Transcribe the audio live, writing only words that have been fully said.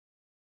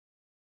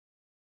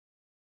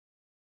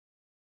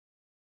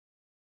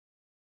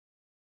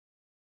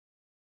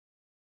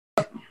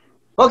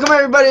Welcome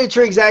everybody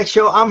to Exact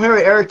Show. I'm here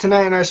with Eric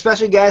tonight, and our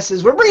special guest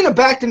is we're bringing it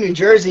back to New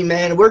Jersey,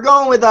 man. We're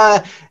going with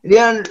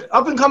the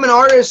up-and-coming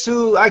artist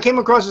who I came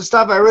across with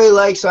stuff I really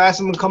like, so I asked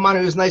him to come on.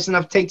 He was nice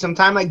enough to take some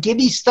time.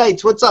 Gibby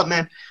Stites, what's up,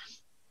 man?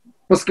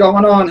 What's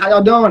going on? How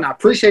y'all doing? I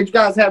appreciate you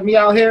guys having me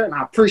out here, and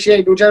I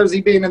appreciate New Jersey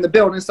being in the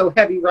building so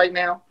heavy right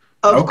now.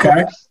 Of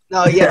course.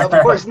 No, yeah, of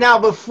course. Now,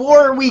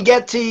 before we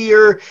get to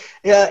your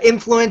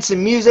influence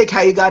in music,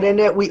 how you got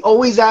into it, we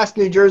always ask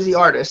New Jersey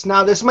artists.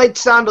 Now, this might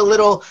sound a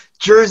little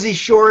Jersey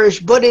Shore-ish,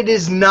 but it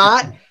is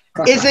not.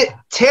 Is it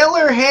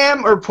Taylor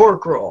ham or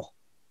pork roll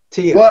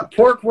to you? What?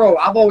 Pork roll.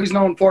 I've always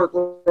known pork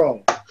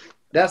roll.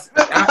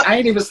 I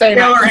ain't even saying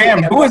Taylor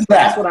ham. Who is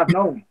that? That's what I've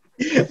known.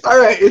 All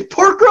right. It's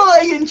pork roll,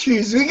 egg, and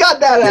cheese. We got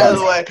that out of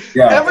the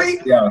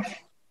way.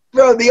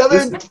 Bro, the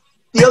other two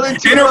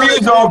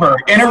Interview's over.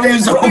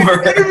 Interview's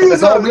over.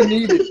 That's all we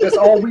needed. That's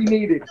all we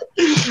needed.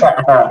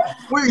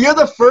 You're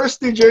the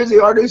first New Jersey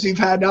artist we've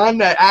had on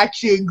that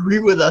actually agree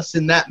with us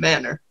in that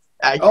manner.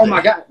 Actually. Oh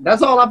my God,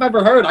 that's all I've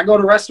ever heard. I go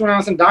to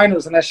restaurants and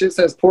diners, and that shit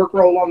says pork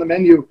roll on the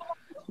menu.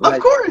 Of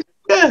course,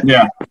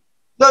 yeah.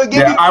 So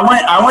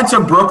I went to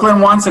Brooklyn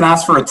once and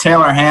asked for a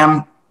Taylor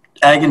ham,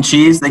 egg and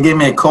cheese. They gave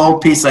me a cold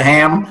piece of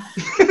ham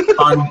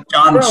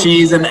on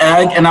cheese and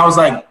egg, and I was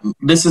like,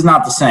 "This is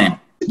not the same."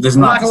 This is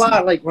I'm not gonna lie.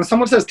 Like when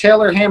someone says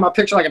Taylor ham, I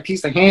picture like a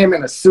piece of ham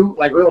in a suit,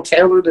 like real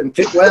tailored and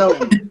fit well.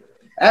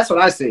 That's what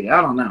I see.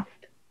 I don't know.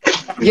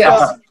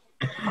 Yes,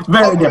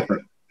 very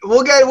different.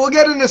 We'll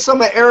get into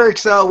some of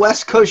Eric's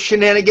West Coast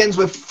shenanigans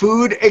with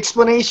food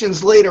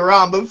explanations later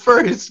on. But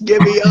first,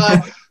 Gibby,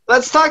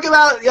 let's talk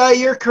about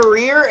your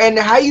career and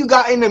how you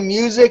got into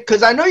music.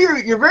 Because I know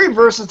you're very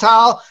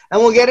versatile,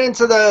 and we'll get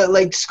into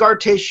the Scar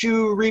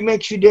Tissue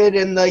remix you did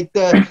and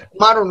the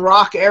modern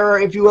rock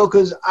era, if you will.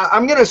 Because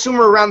I'm gonna assume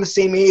we're around the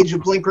same age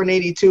with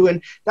Blink-182,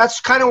 and that's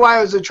kind of why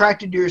I was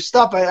attracted to your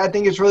stuff. I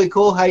think it's really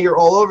cool how you're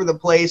all over the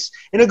place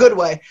in a good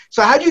way.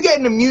 So how'd you get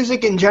into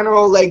music in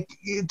general?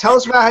 Tell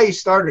us about how you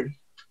started.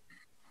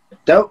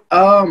 Dope.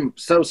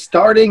 So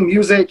starting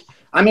music,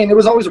 I mean, it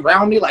was always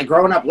around me,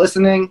 growing up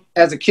listening.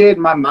 As a kid,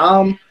 my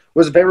mom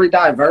was very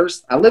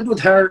diverse. I lived with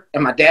her,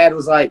 and my dad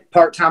was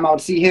part-time. I would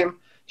see him.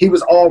 He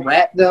was all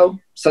rap, though.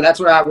 So that's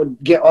where I would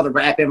get all the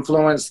rap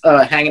influence,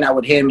 hanging out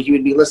with him. He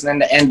would be listening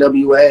to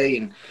NWA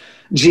and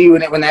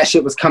G-Unit when that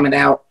shit was coming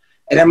out.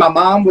 And then my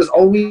mom was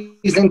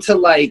always into,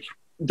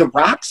 the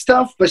rock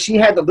stuff, but she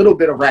had a little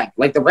bit of rap.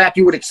 The rap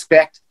you would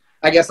expect,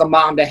 I guess, a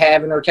mom to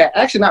have in her cat.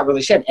 Actually, not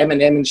really. She had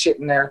Eminem and shit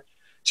in there.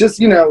 Just,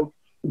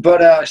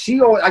 but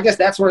I guess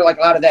that's where a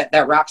lot of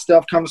that rock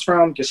stuff comes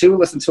from, because she would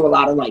listen to a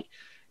lot of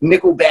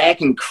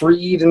Nickelback and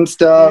Creed and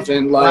stuff,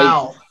 and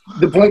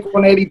the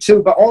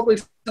Blink-182, but all the way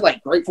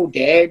to Grateful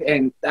Dead,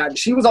 and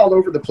she was all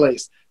over the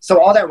place. So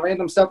all that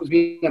random stuff was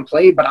being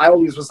played, but I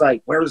always was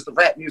where's the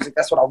rap music?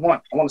 That's what I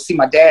want. I want to see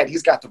my dad.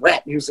 He's got the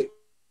rap music.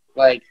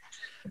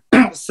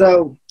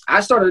 So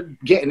I started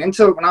getting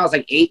into it when I was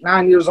 8,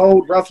 9 years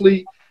old,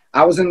 roughly.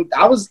 I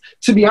was,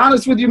 to be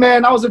honest with you,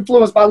 man, I was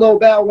influenced by Lil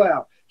Bow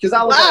Wow. Because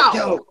I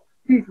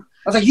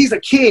was he's a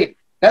kid.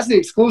 That's the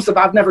exclusive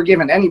I've never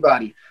given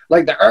anybody.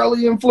 The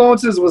early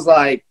influences was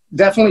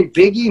definitely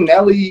Biggie,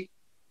 Nelly,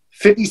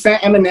 50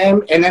 Cent,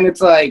 Eminem. And then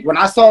it's when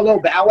I saw Lil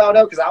Bow Wow,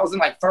 though, because I was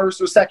in 1st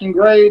or 2nd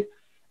grade,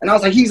 and I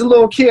was he's a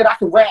little kid, I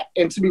can rap.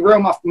 And to be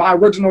real, my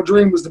original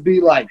dream was to be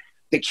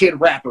the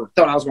kid rapper.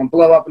 Thought I was going to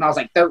blow up when I was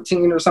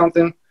 13 or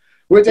something.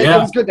 Which it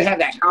was good to have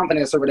that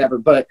confidence or whatever.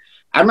 But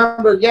I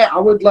remember, I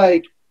would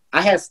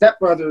I had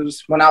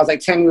stepbrothers when I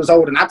was 10 years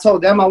old, and I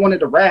told them I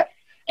wanted to rap,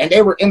 and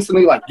they were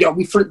instantly yo,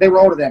 they were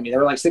older than me. They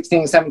were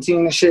 16, 17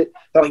 and shit.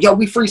 They're yo,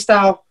 we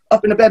freestyle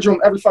up in the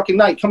bedroom every fucking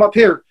night. Come up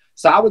here.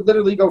 So I would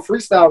literally go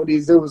freestyle with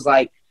these dudes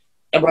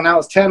and when I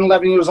was 10,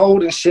 11 years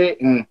old and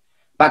shit. And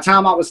by the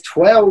time I was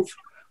 12,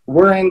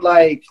 we're in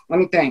let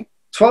me think,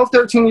 12,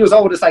 13 years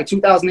old. It's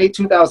 2008,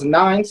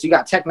 2009. So you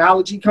got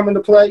technology coming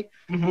to play.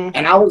 Mm-hmm.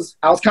 And I was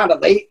kind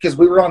of late because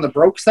we were on the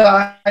broke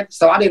side.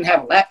 So I didn't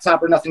have a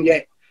laptop or nothing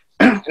yet.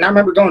 And I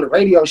remember going to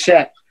Radio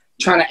Shack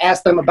trying to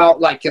ask them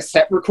about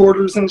cassette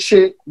recorders and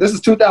shit. This is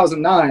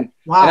 2009.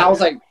 Wow. And I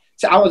was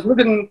I was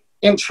living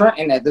in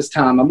Trenton at this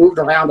time. I moved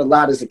around a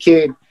lot as a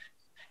kid,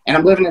 and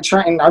I'm living in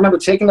Trenton. I remember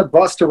taking the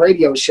bus to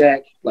Radio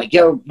Shack.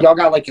 Yo, y'all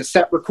got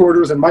cassette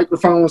recorders and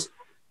microphones.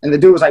 And the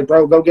dude was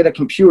bro, go get a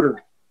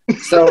computer.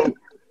 So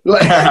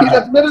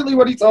that's literally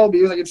what he told me.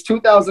 He was it's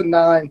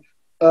 2009.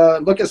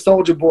 Look at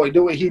Soulja Boy,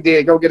 do what he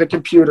did. Go get a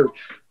computer.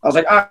 I was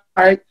all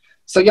right.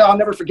 So, I'll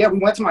never forget, we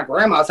went to my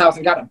grandma's house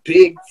and got a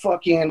big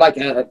fucking,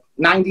 a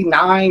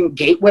 99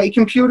 Gateway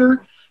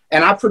computer.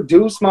 And I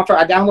produced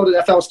I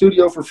downloaded FL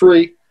Studio for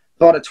free,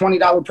 bought a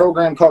 $20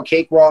 program called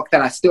Cakewalk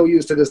that I still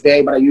use to this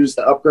day, but I used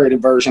the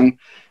upgraded version.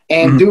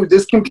 And, dude,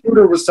 this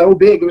computer was so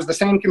big. It was the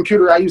same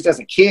computer I used as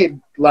a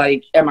kid,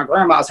 at my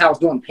grandma's house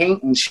doing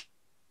paint and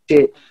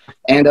shit.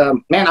 And,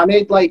 man, I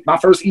made, my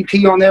first EP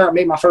on there. I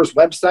made my first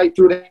website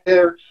through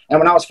there. And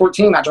when I was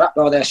 14, I dropped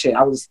all that shit.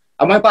 I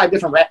went by a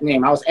different rap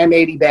name. I was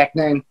M80 back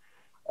then.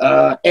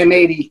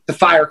 M80, the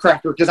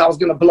firecracker, because I was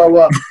going to blow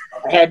up.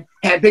 I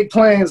had big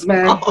plans,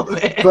 man. Oh,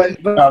 man.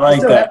 But I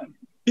like that.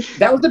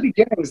 That was the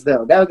beginnings,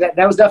 though. That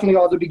was definitely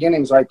all the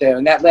beginnings right there,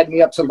 and that led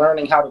me up to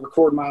learning how to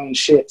record my own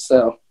shit.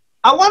 So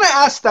I want to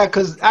ask that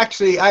because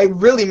actually I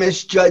really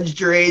misjudged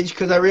your age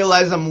because I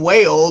realize I'm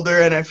way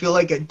older and I feel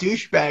like a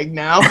douchebag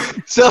now.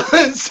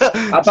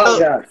 I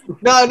apologize.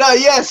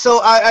 Yeah. So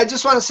I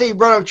just want to say you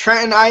brought up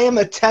Trenton. I am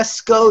a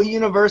Tesco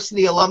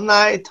University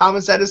alumni,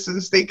 Thomas Edison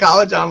State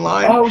College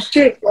Online. Oh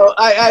shit! So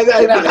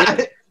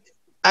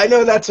I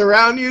know that's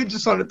around you.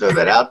 Just want to throw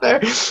that out there.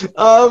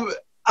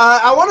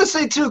 I want to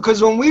say, too,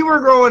 because when we were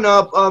growing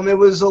up, it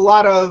was a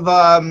lot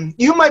of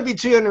you might be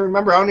too young to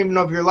remember. I don't even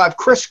know if you're alive.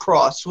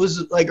 Crisscross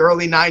was like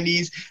early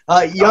 90s.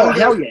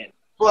 Younger,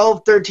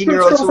 12,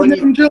 13-year-olds.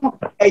 So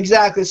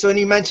exactly. So when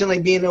you mentioned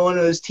like being one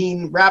of those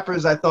teen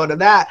rappers, I thought of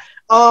that.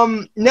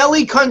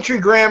 Nelly Country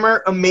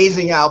Grammar,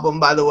 amazing album,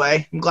 by the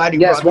way. I'm glad you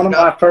brought it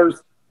up.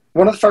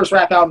 One of the first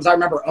rap albums I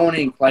remember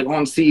owning, like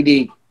on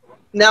CD.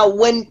 Now,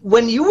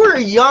 when you were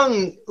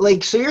young,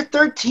 like, so you're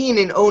 13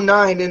 in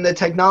 09 and the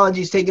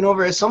technology's taken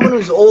over. As someone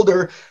who's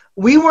older,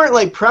 we weren't,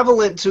 like,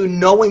 prevalent to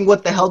knowing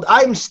what the hell.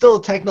 I'm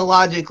still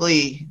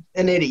technologically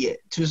an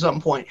idiot to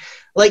some point.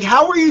 Like,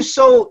 how were you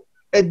so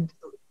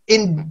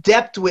in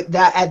depth with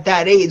that at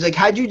that age? Like,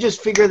 how'd you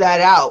just figure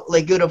that out?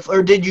 Like,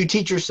 or did you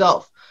teach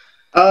yourself?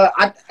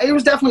 It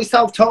was definitely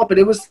self-taught, but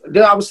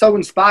I was so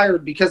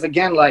inspired because,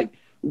 again, like,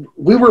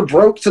 we were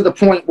broke to the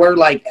point where,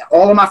 like,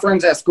 all of my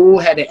friends at school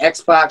had the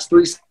Xbox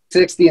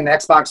 360 and the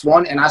Xbox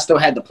One, and I still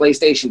had the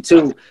PlayStation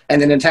 2 and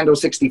the Nintendo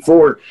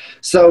 64.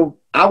 So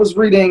I was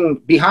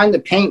reading Behind the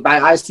Paint by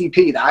ICP,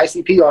 the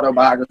ICP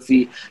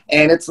autobiography,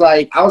 and it's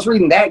like I was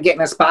reading that,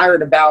 getting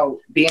inspired about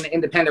being an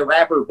independent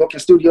rapper,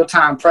 booking studio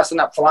time, pressing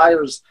up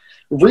flyers,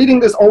 reading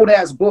this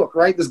old-ass book,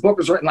 right? This book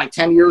was written like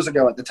 10 years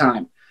ago at the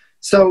time.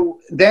 So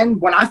then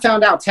when I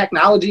found out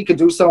technology could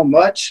do so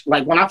much,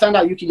 like when I found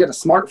out you could get a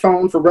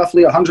smartphone for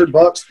roughly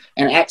 $100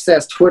 and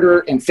access Twitter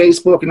and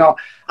Facebook and all,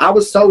 I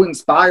was so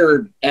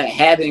inspired at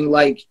having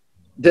like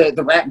the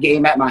rap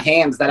game at my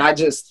hands that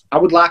I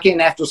would lock in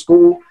after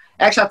school.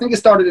 Actually, I think it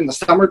started in the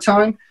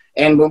summertime.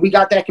 And when we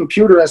got that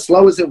computer, as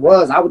slow as it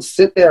was, I would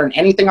sit there and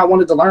anything I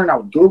wanted to learn, I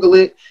would Google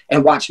it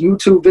and watch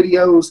YouTube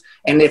videos.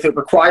 And if it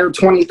required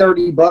 $20,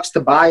 $30 to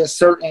buy a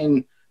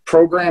certain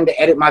program to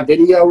edit my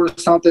video or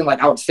something, like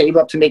I would save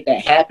up to make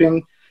that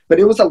happen. But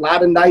it was a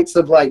lot of nights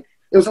of like,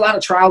 it was a lot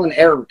of trial and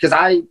error because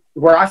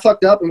where I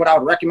fucked up and what I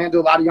would recommend to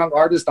a lot of young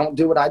artists, don't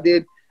do what I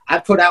did. I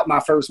put out my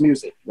first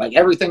music. Like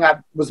everything I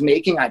was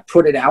making, I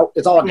put it out.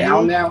 It's all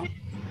down now.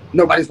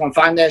 Nobody's gonna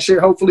find that shit,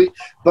 hopefully.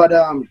 But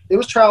it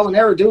was trial and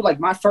error, dude. Like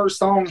my first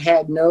song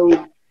had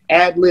no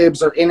ad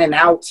libs or in and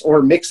outs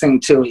or mixing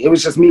to it. It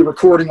was just me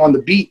recording on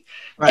the beat.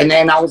 Right. And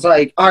then I was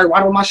like, all right,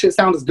 why don't my shit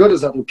sound as good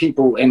as other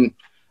people? And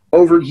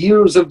over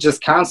years of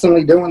just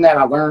constantly doing that,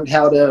 I learned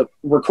how to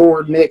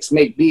record, mix,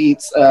 make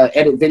beats,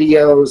 edit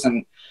videos.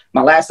 And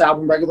my last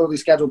album, Regularly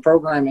Scheduled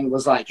Programming,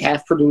 was like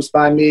half produced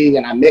by me,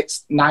 and I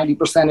mixed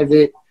 90% of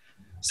it.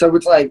 So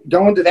it's like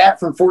going to that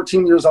from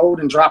 14 years old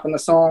and dropping a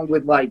song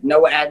with like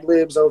no ad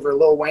libs over a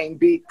Lil Wayne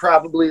beat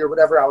probably or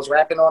whatever I was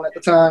rapping on at the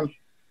time.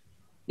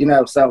 You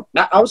know, so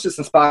I was just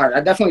inspired.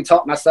 I definitely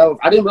taught myself.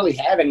 I didn't really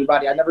have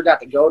anybody. I never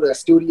got to go to a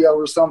studio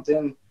or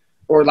something,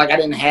 or like I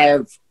didn't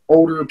have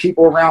older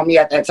people around me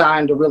at that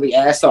time to really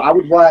ask. So I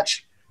would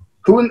watch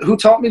who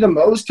taught me the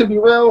most, to be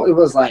real. It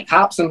was like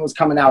Hopsin was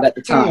coming out at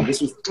the time.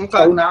 This was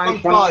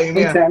 09,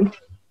 2010.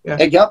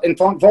 Yeah. And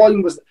Funk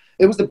Volume was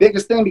the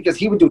biggest thing because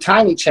he would do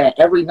Tiny Chat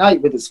every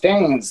night with his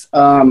fans.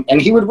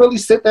 And he would really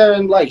sit there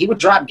and like, he would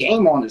drop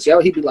game on us.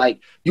 He'd be like,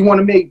 you want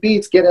to make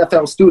beats, get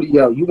FL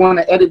Studio. You want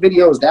to edit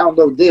videos,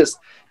 download this.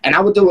 And I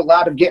would do a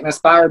lot of getting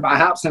inspired by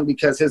Hopsin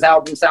because his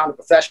album sounded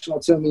professional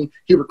to me.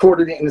 He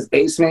recorded it in his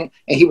basement,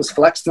 and he was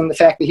flexing the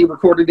fact that he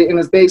recorded it in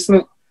his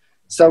basement.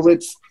 So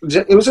it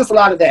was just a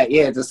lot of that.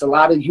 Yeah, just a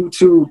lot of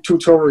YouTube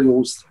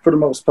tutorials for the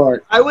most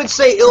part. I would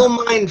say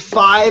Illmind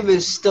 5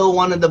 is still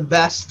one of the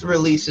best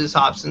releases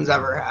Hopsin's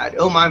ever had.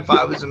 Illmind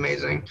 5 was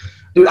amazing.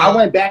 Dude, I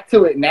went back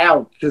to it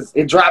now because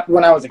it dropped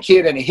when I was a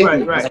kid and it hit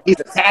me. Right. Like, he's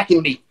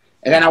attacking me.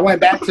 And then I went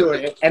back to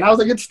it, and I was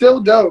like, it's still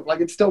dope. Like,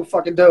 it's still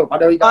fucking dope. I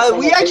know you got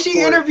we actually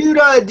interviewed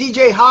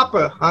DJ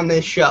Hopper on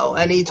this show,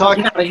 and he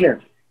talked out of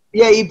here.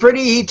 Yeah,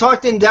 he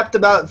talked in depth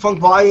about Funk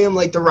Volume,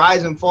 like the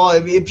rise and fall.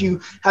 If you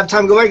have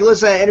time, go back and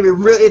listen to that interview.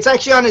 It's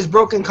actually on his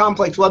Broken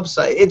Complex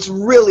website. It's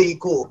really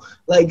cool.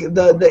 Like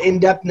the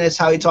in-depthness,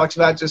 how he talks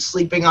about just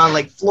sleeping on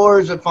like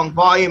floors with Funk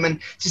Volume, and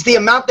just the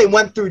amount they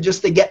went through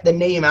just to get the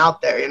name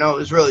out there. You know, it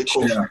was really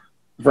cool. Yeah.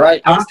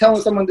 Right. I was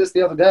telling someone this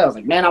the other day. I was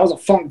like, man, I was a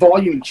Funk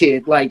Volume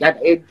kid. Like,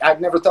 I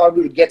never thought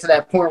we would get to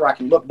that point where I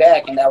can look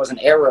back and that was an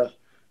era.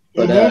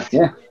 But,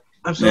 yeah.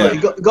 Absolutely.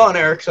 Yeah. Go on,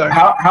 Eric. Sorry.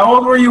 How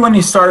old were you when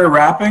you started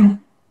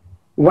rapping?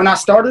 When I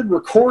started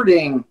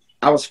recording,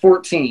 I was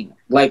 14.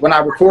 Like, when I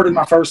recorded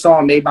my first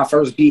song, made my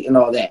first beat and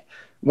all that.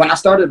 When I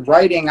started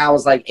writing, I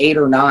was like 8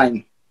 or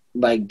 9.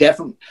 Like,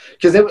 definitely.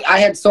 Because I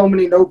had so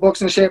many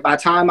notebooks and shit. By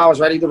the time I was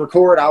ready to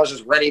record, I was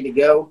just ready to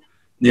go.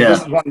 Yeah.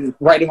 This is when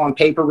writing on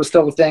paper was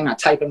still a thing. I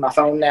type in my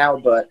phone now,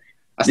 but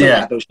I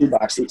still got those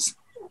shoeboxes.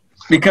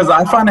 because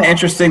I find it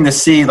interesting to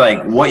see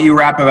like what you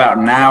rap about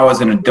now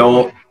as an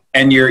adult,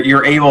 and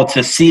you're able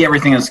to see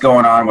everything that's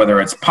going on, whether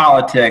it's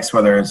politics,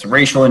 whether it's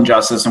racial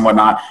injustice and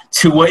whatnot,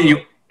 to what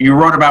you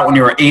wrote about when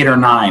you were 8 or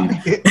 9.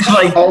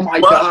 Like, oh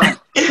my God.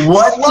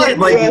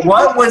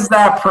 What was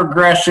that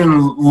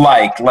progression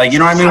like? Like, you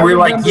know what I mean? We're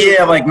like,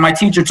 yeah, like my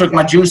teacher took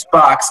my juice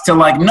box, to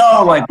like,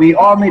 no, like we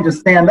all need to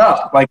stand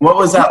up. Like, what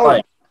was that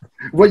like?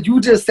 What you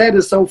just said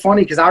is so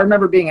funny, because I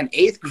remember being in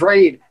 8th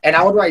grade and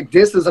I would write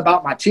disses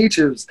about my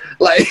teachers.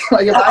 Like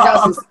if I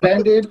got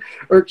suspended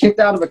or kicked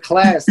out of a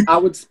class, I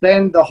would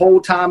spend the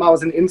whole time I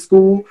was in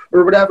school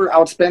or whatever, I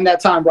would spend that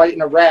time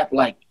writing a rap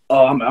like,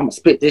 oh, I'm going to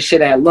spit this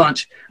shit at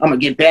lunch. I'm going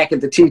to get back at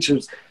the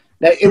teachers.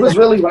 It was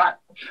really,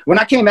 when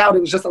I came out,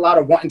 it was just a lot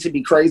of wanting to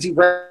be crazy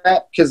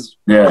rap, because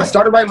I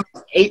started writing when I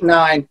was 8,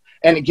 9.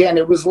 And again,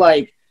 it was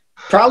like,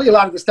 probably a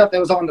lot of the stuff that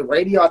was on the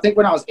radio. I think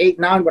when I was 8,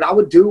 9, what I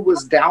would do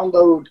was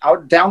download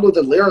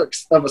the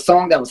lyrics of a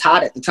song that was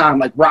hot at the time,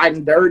 like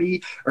Riding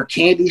Dirty or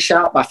Candy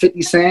Shop by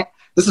 50 Cent.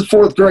 This is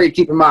 4th grade,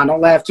 keep in mind.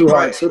 Don't laugh too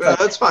hard. Right. So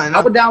that's fine.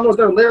 I would download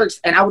their lyrics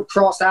and I would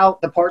cross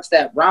out the parts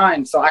that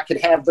rhyme so I could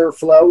have their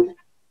flow.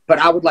 But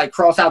I would like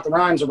cross out the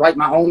rhymes or write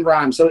my own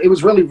rhymes. So it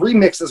was really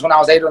remixes when I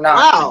was 8 or 9.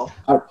 Wow.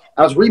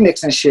 I was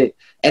remixing shit.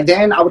 And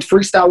then I would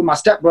freestyle with my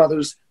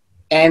stepbrothers,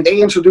 and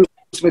they introduced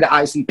me to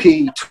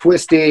ICP,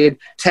 Twisted,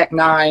 Tech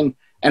 9,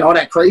 and all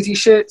that crazy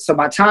shit. So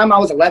by the time I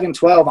was 11,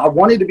 12, I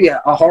wanted to be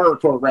a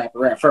horrorcore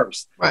rapper at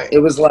first. Right. It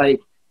was like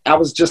I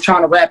was just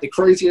trying to rap the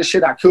craziest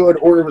shit I could,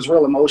 or it was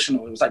real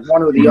emotional. It was like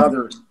one or the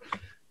other.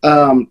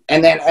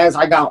 And then as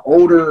I got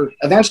older,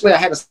 eventually I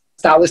had a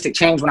stylistic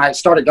change when I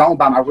started going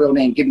by my real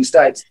name, Gibby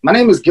Stites. My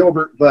name is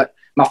Gilbert, but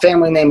my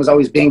family name has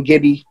always been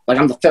Gibby. Like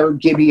I'm the 3rd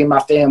Gibby in my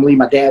family.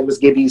 My dad was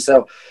Gibby.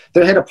 So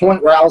there hit a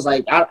point where I was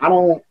like,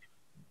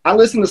 I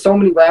listen to so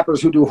many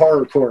rappers who do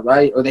horrorcore,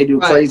 right? Or they do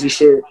crazy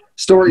shit,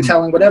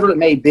 storytelling, whatever it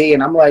may be.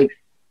 And I'm like,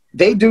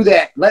 they do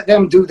that. Let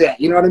them do that.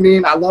 You know what I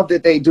mean? I love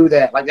that they do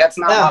that. Like that's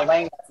not my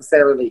lane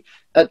necessarily.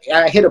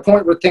 I hit a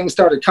point where things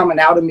started coming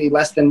out of me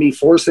less than me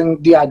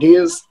forcing the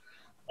ideas.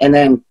 And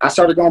then I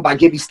started going by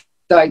Gibby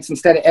Stites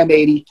instead of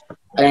M80.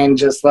 And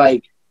just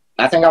like,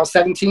 I think I was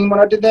 17 when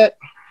I did that.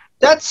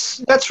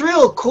 That's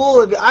real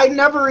cool. I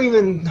never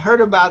even heard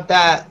about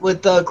that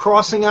with the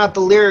crossing out the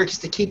lyrics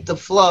to keep the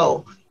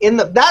flow.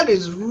 That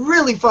is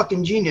really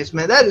fucking genius,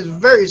 man. That is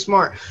very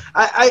smart.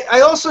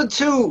 I also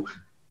too,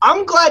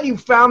 I'm glad you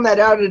found that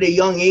out at a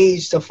young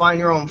age to find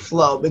your own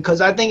flow,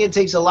 because I think it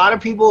takes a lot of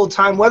people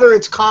time, whether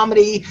it's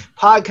comedy,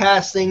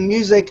 podcasting,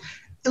 music.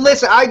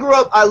 Listen, I grew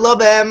up, I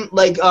love M,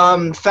 like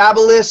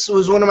Fabulous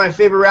was one of my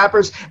favorite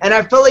rappers, and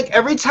I felt like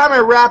every time I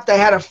rapped, I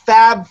had a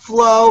fab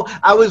flow.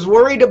 I was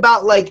worried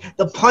about like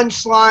the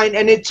punchline,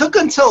 and it took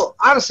until,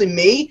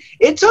 honestly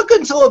it took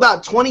until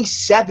about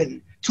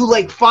 27 to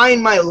like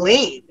find my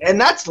lane, and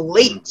that's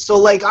late. So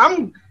like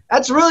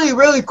that's really,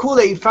 really cool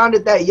that you found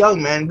it that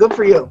young, man. Good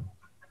for you.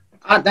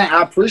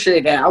 I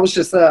appreciate that. I was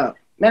just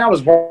man, I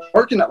was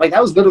working like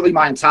that was literally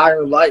my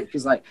entire life,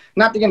 because like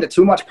not to get into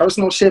too much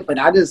personal shit, but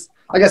I just,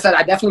 like I said,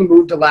 I definitely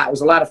moved a lot. It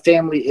was a lot of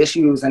family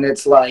issues, and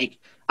it's like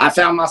I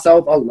found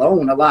myself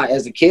alone a lot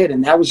as a kid,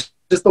 and that was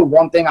just the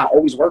one thing I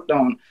always worked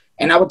on.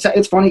 And I would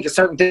it's funny because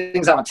certain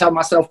things I would tell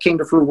myself came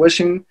to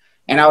fruition.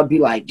 And I would be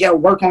like, yo,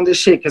 work on this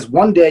shit, because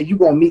one day you're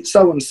going to meet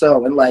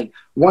so-and-so, and like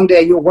one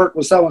day you'll work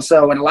with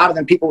so-and-so. And a lot of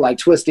them people like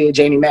Twisted,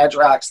 Janie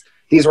Madrox,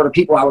 these were the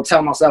people I would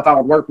tell myself I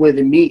would work with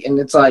and meet. And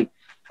it's like,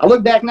 I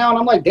look back now and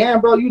I'm like, damn,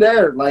 bro, you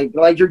there. Like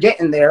you're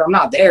getting there. I'm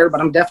not there, but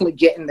I'm definitely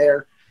getting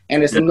there.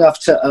 And it's enough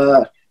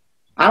to,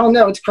 I don't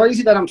know. It's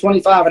crazy that I'm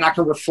 25 and I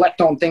can reflect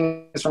on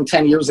things from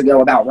 10 years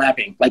ago about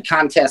rapping, like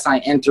contests I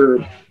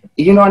entered,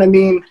 you know what I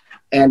mean?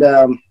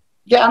 And,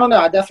 yeah, I don't know.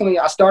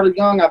 I started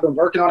young. I've been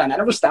working on it. And I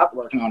never stopped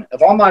working on it.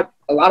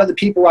 A lot of the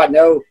people I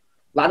know, a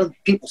lot of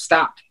people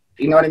stopped.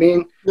 You know what I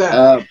mean?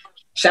 Yeah.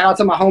 Shout out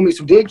to my homies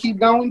who did keep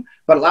going.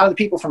 But a lot of the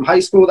people from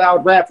high school that I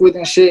would rap with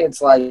and shit,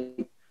 it's like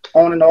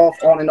on and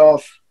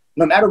off.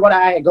 No matter what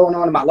I had going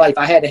on in my life,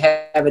 I had to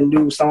have a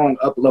new song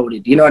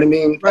uploaded. You know what I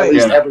mean? Right. At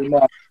least every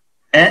month.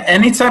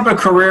 Any type of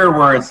career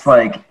where it's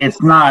like,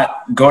 it's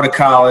not go to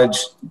college,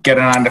 get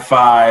a 9 to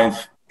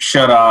 5,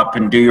 shut up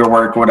and do your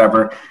work,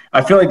 whatever.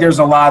 I feel like there's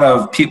a lot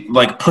of people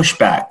like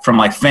pushback from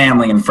like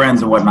family and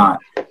friends and whatnot.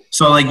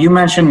 So like you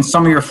mentioned,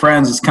 some of your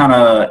friends just kind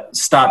of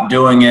stopped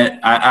doing it.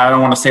 I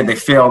don't want to say they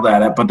failed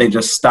at it, but they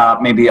just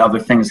stopped. Maybe other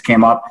things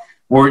came up.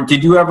 Or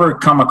did you ever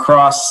come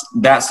across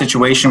that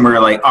situation where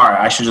you're like, all right,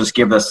 I should just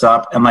give this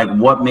up? And like,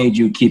 what made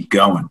you keep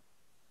going?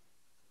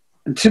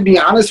 To be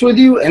honest with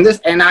you,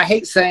 and I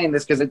hate saying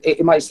this because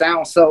it might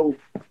sound so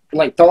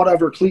like thought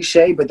of or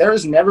cliche, but there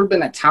has never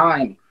been a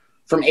time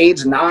from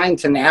age 9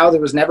 to now, there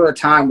was never a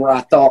time where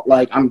I thought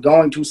like I'm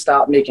going to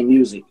stop making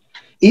music.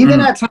 Even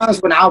at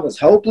times when I was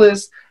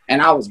hopeless and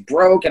I was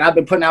broke and I've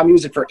been putting out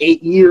music for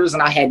 8 years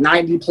and I had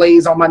 90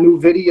 plays on my new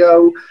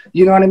video,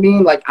 you know what I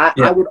mean? Like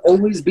I would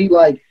always be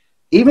like,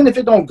 even if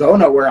it don't go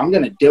nowhere, I'm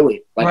going to do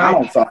it. Like I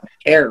don't fucking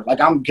care. Like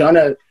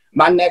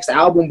my next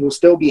album will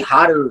still be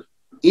hotter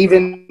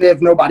even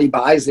if nobody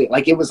buys it.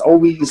 Like it was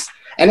always,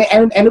 and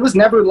it was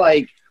never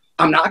like,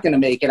 I'm not going to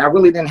make it. I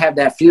really didn't have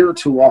that fear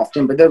too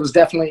often, but there was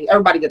definitely,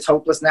 everybody gets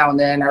hopeless now and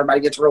then. Everybody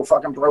gets real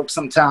fucking broke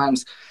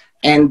sometimes.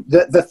 And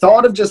the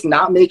thought of just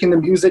not making the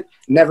music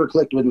never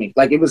clicked with me.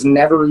 Like, it was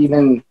never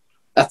even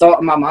a thought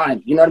in my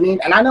mind. You know what I mean?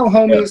 And I know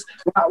homies,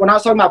 when I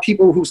was talking about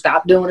people who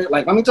stopped doing it,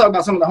 like, let me talk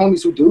about some of the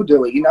homies who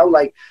do it. You know,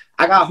 like,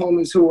 I got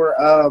homies who were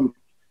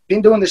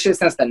been doing this shit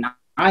since the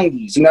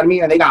 90s. You know what I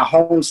mean? And they got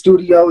home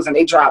studios and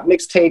they drop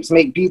mixtapes,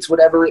 make beats,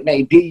 whatever it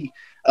may be.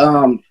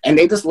 And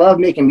they just love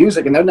making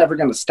music and they're never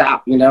going to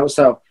stop, you know?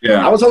 So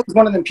I was always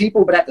one of them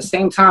people, but at the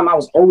same time, I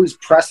was always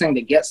pressing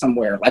to get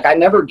somewhere. Like, I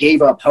never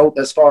gave up hope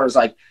as far as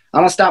like,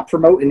 I'm going to stop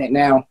promoting it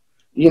now,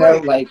 you know,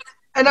 like.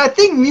 And I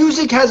think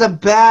music has a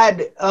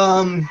bad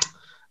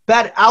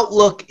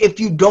outlook if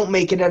you don't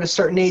make it at a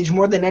certain age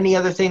more than any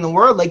other thing in the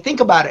world. Like, think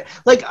about it.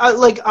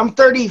 Like I'm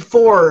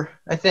 34,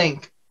 I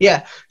think.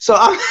 Yeah. So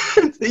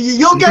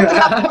you'll get to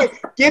that point.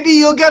 Gibby,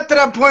 you'll get to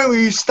that point where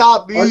you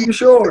stop. Are you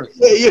sure?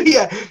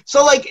 Yeah.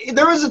 So, like,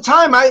 there was a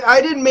time I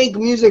didn't make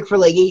music for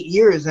like 8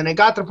 years, and it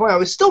got to the point I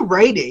was still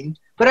writing.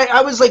 But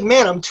I was like,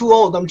 man, I'm too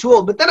old.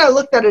 But then I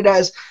looked at it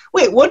as,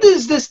 wait, what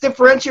does this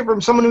differentiate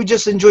from someone who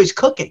just enjoys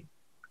cooking?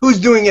 Who's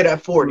doing it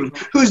at 40?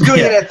 Who's doing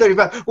it at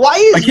 35? Why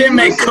is I can't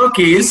make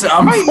cookies.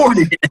 I'm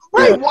 40.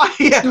 Right. Why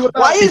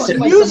is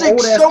music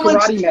so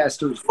much?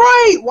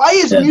 Right. Why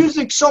is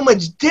music so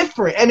much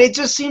different? And it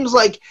just seems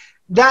like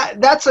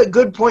that's a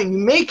good point you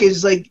make.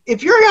 Is like,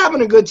 if you're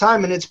having a good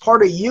time and it's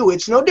part of you,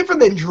 it's no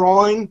different than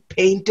drawing,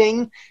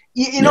 painting.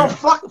 You know,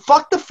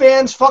 fuck the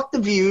fans, fuck the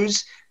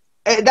views.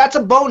 That's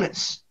a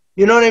bonus.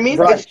 You know what I mean?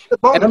 Right.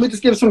 And let me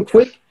just give some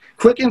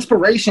quick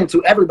inspiration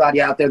to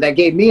everybody out there that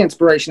gave me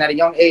inspiration at a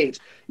young age.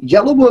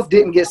 Yellow Wolf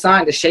didn't get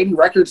signed to Shady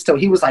Records till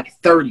he was like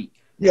 30.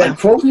 Yeah. Like,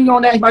 quote me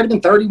on that. He might have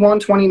been 31,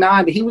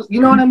 29, but he was,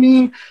 you know what I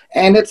mean?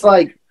 And it's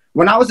like,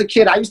 when I was a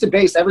kid, I used to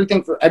base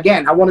everything for,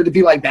 again, I wanted to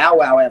be like Bow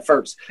Wow at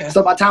first. Yeah.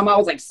 So by the time I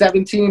was like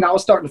 17, I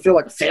was starting to feel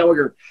like a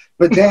failure.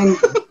 But then,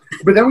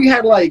 we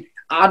had like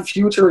Odd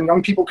Future and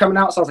young people coming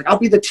out. So I was like, I'll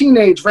be the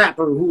teenage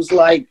rapper who's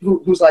like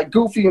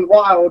goofy and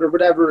wild or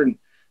whatever.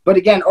 But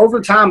again, over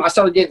time, I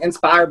started getting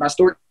inspired by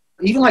story.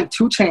 Even like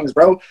 2 Chainz,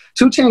 bro.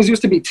 2 Chainz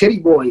used to be Titty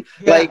Boy.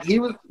 Yeah. Like, he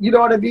was, you know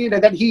what I mean?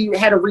 And then he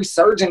had a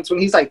resurgence when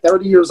he's like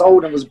 30 years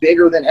old and was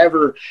bigger than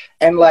ever.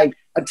 And like,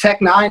 a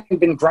Tech Nine had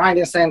been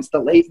grinding since the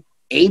late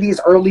 80s,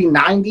 early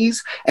 90s.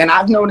 And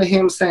I've known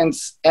him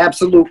since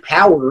Absolute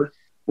Power,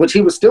 which he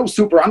was still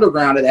super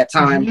underground at that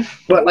time.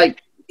 Mm-hmm. But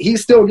like,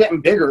 he's still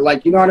getting bigger.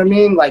 Like, you know what I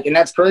mean? Like, and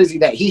that's crazy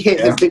that he hit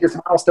his biggest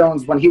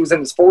milestones when he was in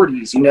his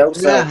 40s, you know?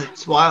 So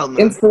it's wild,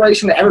 man.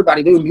 Inspiration to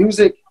everybody, dude.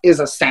 Music is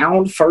a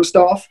sound, first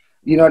off.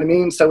 You know what I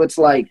mean? So it's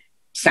like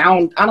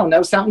sound, I don't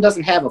know, sound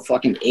doesn't have a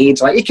fucking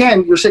age. Like,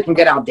 your shit can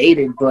get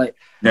outdated, but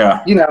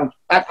you know,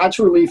 I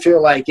truly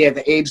feel like,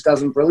 the age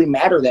doesn't really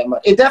matter that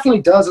much. It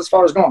definitely does as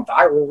far as going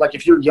viral. Like,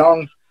 if you're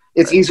young,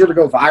 it's easier to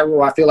go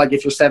viral. I feel like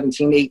if you're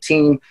 17,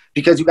 18,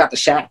 because you got the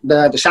shock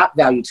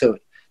value to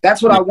it.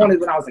 That's what I wanted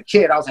when I was a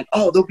kid. I was like,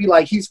 oh, they'll be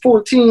like, he's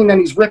 14 and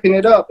he's ripping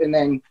it up. And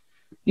then,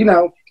 you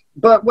know,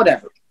 but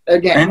whatever.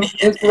 Again,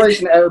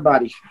 inspiration to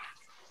everybody.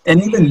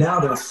 And even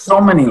now, there's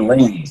so many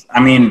lanes. I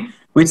mean,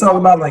 we talk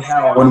about like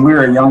how when we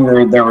were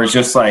younger, there was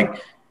just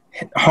like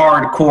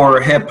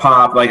hardcore hip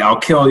hop, like I'll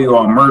kill you,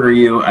 I'll murder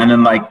you, and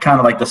then like kind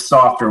of like the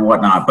softer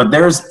whatnot. But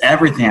there's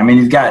everything. I mean,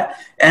 you've got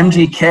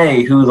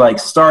MGK who like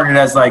started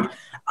as like,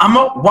 I'm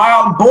a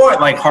wild boy,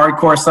 like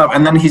hardcore stuff,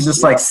 and then he's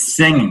just like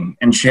singing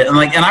and shit. And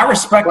like, and I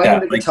respect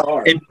that. Like,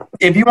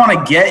 if you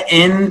want to get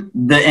in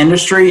the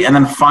industry and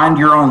then find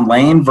your own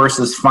lane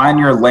versus find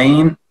your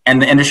lane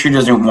and the industry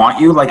doesn't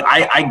want you, like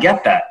I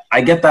get that.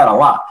 I get that a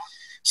lot.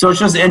 So it's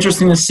just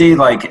interesting to see,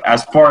 like,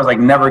 as far as like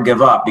never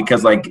give up,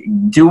 because like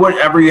do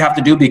whatever you have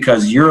to do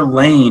because your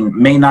lane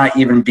may not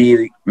even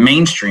be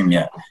mainstream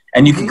yet,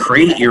 and you can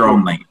create your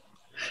own lane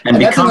and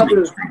become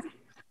mainstream.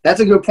 That's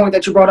a good point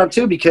that you brought up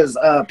too, because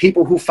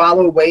people who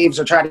follow waves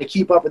or try to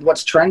keep up with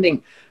what's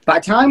trending, by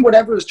the time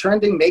whatever is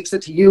trending makes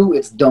it to you,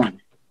 it's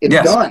done. It's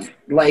done.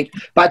 Like,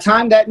 by the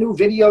time that new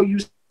video you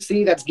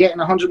see that's getting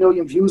 100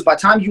 million views, by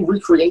the time you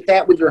recreate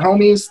that with your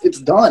homies,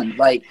 it's done.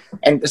 Like,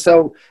 and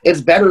so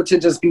it's better to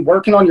just be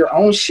working on your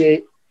own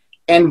shit.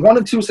 And one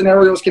of 2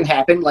 scenarios can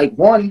happen. Like,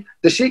 1,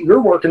 the shit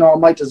you're working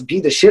on might just be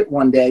the shit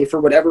one day for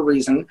whatever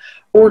reason.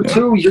 Or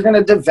 2, you're going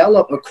to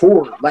develop a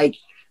core. Like,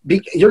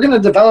 you're going to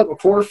develop a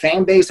core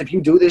fan base if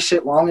you do this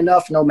shit long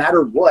enough, no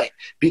matter what.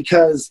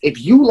 Because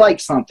if you like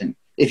something,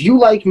 if you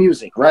like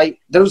music, right,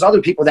 there's other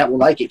people that will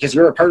like it because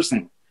you're a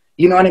person.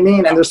 You know what I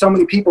mean? And there's so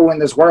many people in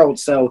this world.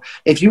 So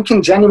if you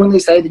can genuinely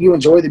say that you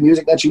enjoy the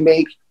music that you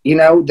make, you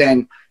know,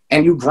 then,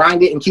 and you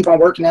grind it and keep on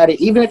working at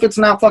it, even if it's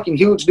not fucking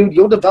huge, dude,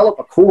 you'll develop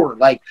a core.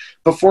 Like,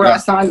 before I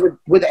signed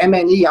with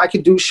MNE, I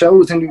could do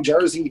shows in New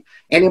Jersey,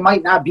 and it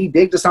might not be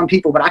big to some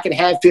people, but I could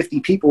have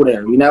 50 people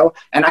there, you know,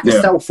 and I could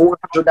sell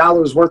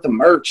 $400 worth of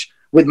merch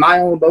with my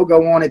own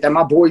logo on it that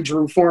my boy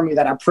drew for me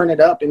that I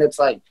printed up. And it's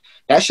like,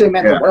 that shit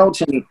meant the world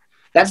to me.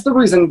 That's the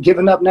reason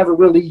giving up never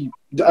really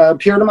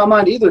appeared in my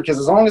mind either, because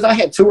as long as I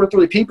had 2 or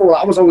 3 people,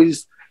 I was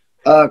always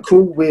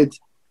cool with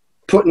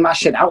putting my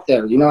shit out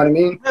there. You know what I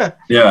mean?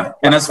 Yeah.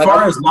 And as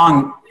far as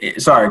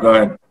sorry, go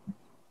ahead.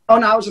 Oh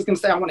no, I was just gonna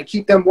say I want to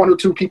keep them 1 or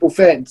 2 people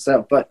fed.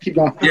 So, but keep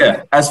going.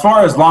 Yeah. As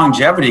far as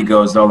longevity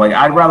goes, though, like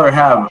I'd rather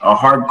have a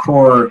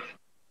hardcore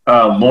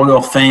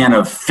loyal fan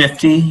of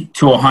 50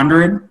 to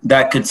 100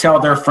 that could tell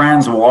their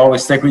friends will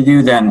always stick with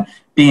you than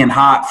being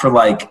hot for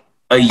like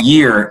a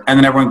year and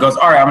then everyone goes,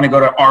 all right, I'm gonna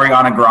go to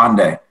Ariana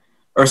Grande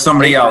or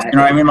somebody else. You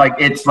know what I mean? Like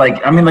it's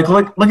like, I mean, like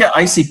look at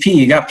ICP.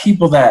 You got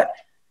people that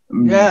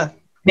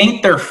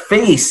paint their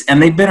face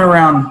and they've been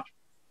around.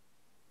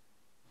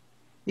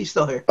 He's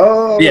still here.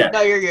 Oh yeah.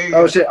 No, you're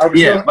oh shit.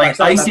 Yeah, like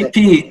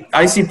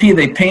ICP,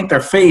 they paint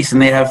their face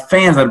and they have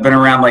fans that have been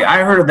around. Like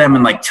I heard of them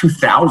in like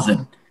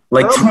 2000,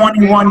 like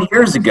 21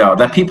 years ago.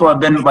 That people have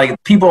been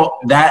like people.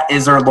 That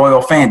is their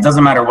loyal fans.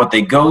 Doesn't matter what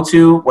they go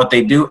to, what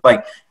they do.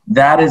 Like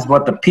that is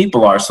what the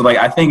people are. So like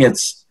I think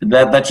it's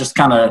that just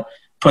kind of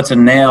puts a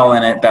nail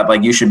in it that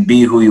like you should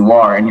be who you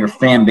are and your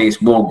fan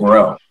base will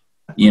grow.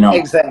 You know,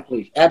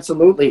 exactly,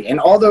 absolutely, and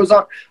all those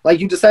are like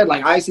you just said,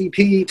 like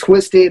ICP,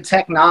 Twisted,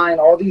 Tech Nine,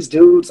 all these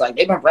dudes, like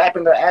they've been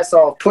rapping their ass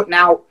off, putting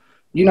out,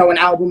 you know, an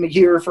album a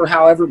year for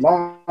however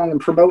long and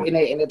promoting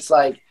it, and it's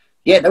like,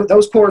 yeah,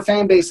 those core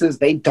fan bases,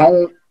 they're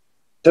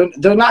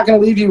not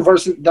going to leave you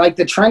versus like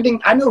the trending.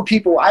 I know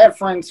people, I have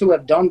friends who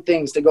have done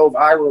things to go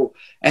viral,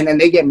 and then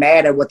they get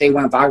mad at what they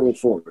went viral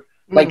for.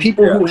 Like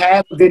people who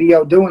have a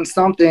video doing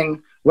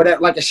something, whatever,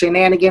 like a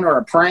shenanigan or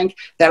a prank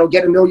that'll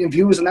get 1 million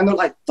views, and then they're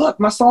like, fuck,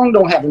 my song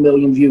don't have 1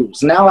 million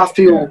views. Now I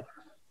feel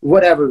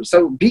whatever.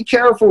 So be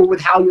careful with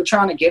how you're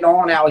trying to get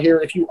on out here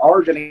if you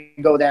are going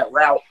to go that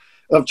route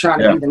of trying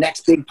to be the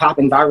next big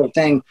popping viral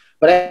thing.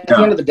 But at the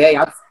end of the day,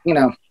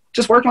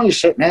 just work on your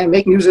shit, man.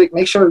 Make music.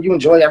 Make sure you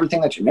enjoy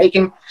everything that you're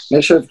making.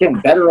 Make sure it's getting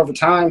better over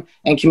time,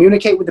 and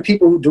communicate with the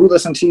people who do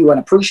listen to you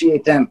and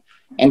appreciate them.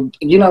 And,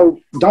 you know,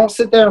 don't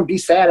sit there and be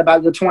sad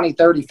about your 20,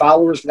 30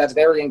 followers, because that's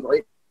very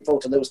ungrateful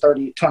to those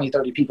 20,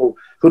 30 people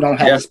who don't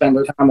have to spend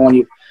their time on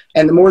you.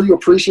 And the more you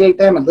appreciate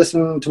them and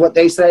listen to what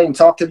they say and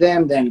talk to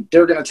them, then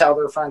they're going to tell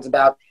their friends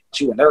about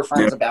you and their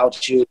friends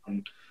about you,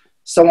 and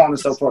so on and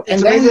so forth.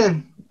 It's and amazing.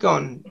 then, Go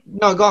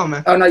on,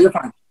 man. Oh, no, you're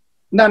fine.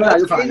 No,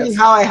 you're fine. That's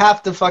how I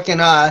have to fucking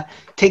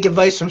take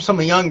advice from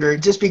someone younger.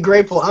 Just be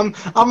grateful. I'm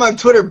on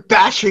Twitter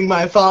bashing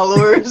my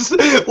followers.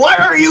 Why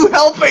are you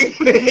helping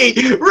me?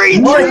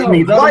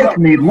 Like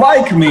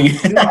me.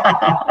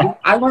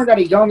 I learned at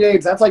a young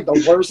age that's like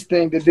the worst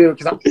thing to do,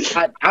 because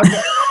I'm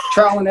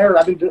trial and error.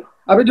 I've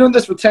been doing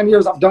this for 10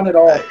 years. I've done it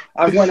all.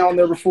 I went on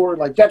there before,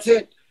 like, that's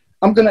it.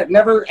 I'm going to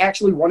never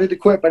actually wanted to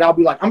quit, but I'll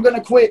be like, I'm going to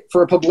quit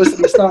for a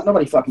publicity stunt.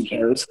 Nobody fucking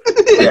cares.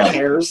 Nobody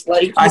cares.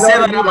 Like, I say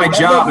that at my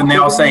job, and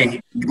they'll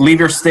say, leave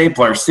your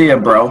stapler. See ya,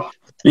 bro.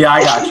 Yeah,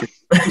 I got you.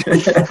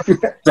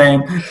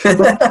 Same.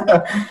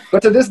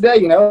 But to this day,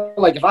 you know,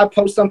 like if I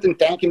post something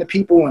thanking the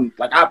people and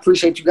like, I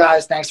appreciate you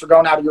guys, thanks for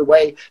going out of your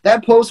way,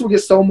 that post will get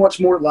so much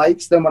more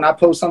likes than when I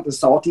post something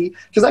salty.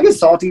 Because I get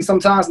salty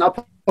sometimes, and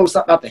I'll post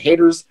something about the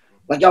haters.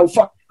 Like, yo,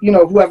 fuck, you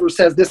know, whoever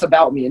says this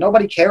about me. And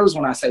nobody cares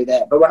when I say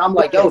that. But when I'm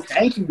like, yo,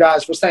 thank you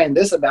guys for saying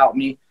this about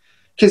me.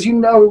 Because you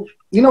know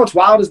what's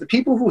wild is the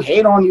people who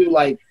hate on you,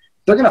 like,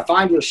 they're going to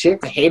find your shit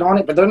to hate on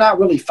it, but they're not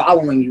really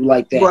following you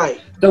like that. Right.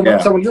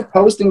 So when you're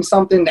posting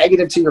something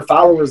negative to your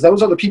followers,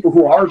 those are the people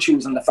who are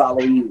choosing to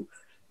follow you.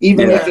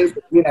 Even if it,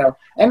 you know,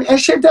 and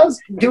shit does,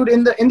 dude,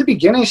 in the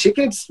beginning, shit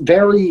gets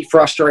very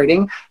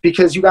frustrating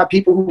because you got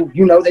people who,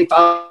 you know, they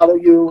follow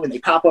you and they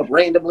pop up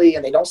randomly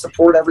and they don't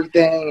support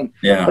everything.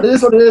 But it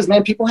is what it is,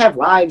 man. People have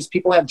lives,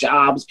 people have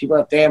jobs, people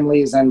have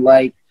families, and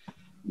like,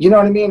 you know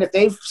what I mean? If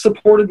they've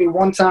supported me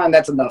one time,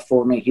 that's enough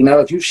for me. You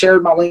know, if you've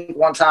shared my link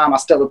one time, I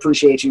still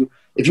appreciate you.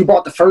 If you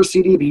bought the first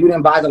CD, but you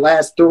didn't buy the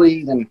last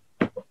 3, then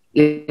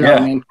you know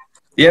what I mean?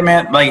 Yeah,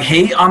 man. Like,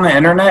 hate on the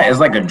internet is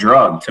like a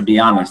drug, to be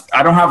honest.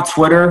 I don't have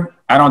Twitter.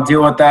 I don't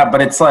deal with that.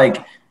 But it's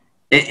like,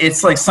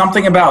 it's like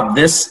something about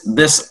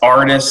this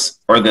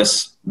artist or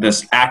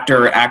this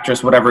actor,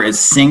 actress, whatever is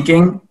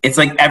sinking. It's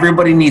like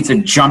everybody needs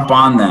to jump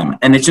on them.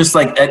 And it's just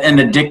like an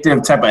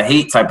addictive type of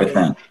hate type of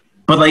thing.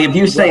 But like, if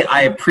you say,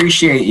 I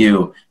appreciate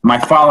you, my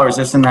followers,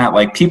 this and that,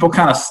 like people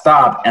kind of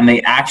stop and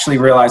they actually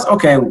realize,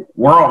 okay,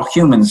 we're all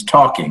humans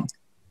talking.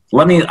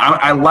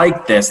 I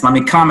like this. Let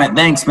me comment.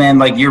 Thanks, man.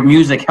 Like, your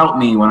music helped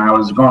me when I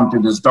was going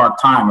through this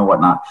dark time or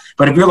whatnot.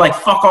 But if you're like,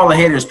 fuck all the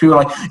haters, people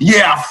are like,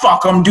 yeah,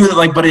 fuck them, do it.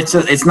 Like, but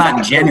it's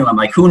not genuine.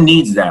 Like, who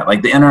needs that?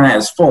 Like, the internet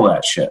is full of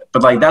that shit.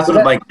 But like, that's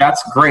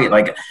that's great.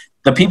 Like,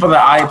 the people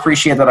that I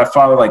appreciate that I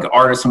follow, like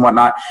artists and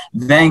whatnot,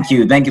 thank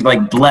you.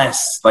 Like,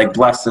 bless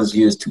is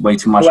used way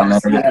too much on the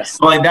internet. Yes.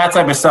 But like that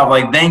type of stuff,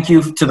 like, thank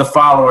you to the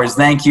followers.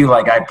 Thank you.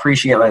 Like, I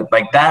appreciate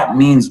like that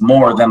means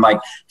more than like,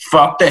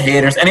 fuck the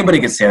haters. Anybody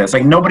can say that. It's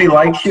like, nobody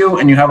likes you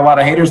and you have a lot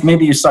of haters.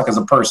 Maybe you suck as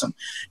a person.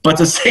 But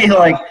to say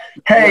like,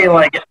 hey,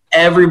 like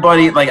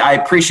everybody, like, I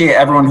appreciate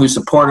everyone who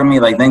supported me.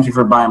 Like, thank you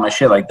for buying my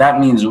shit. Like, that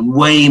means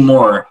way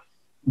more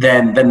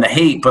than the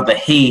hate. But the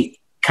hate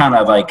kind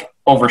of like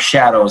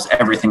overshadows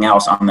everything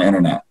else on the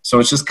internet. So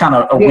it's just kind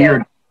of a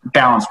weird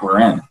balance we're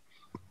in.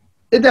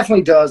 It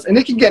definitely does. And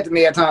it can get to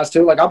me at times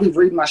too. Like I'll be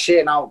reading my shit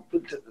and I'll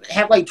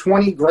have like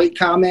 20 great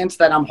comments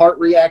that I'm heart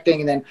reacting.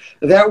 And then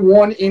that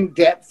one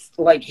in-depth,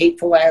 like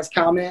hateful ass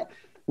comment,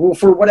 well,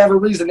 for whatever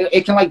reason,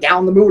 it can like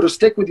down the mood or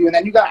stick with you. And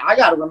then I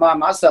got to remind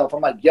myself,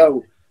 I'm like,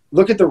 yo,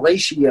 look at the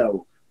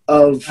ratio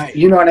of,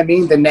 you know what I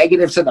mean? The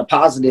negative to the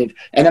positive.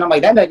 And then I'm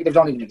like, that negative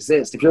don't even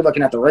exist. If you're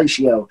looking at the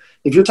ratio,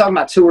 if you're talking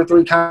about 2 or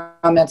 3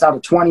 comments out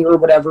of 20 or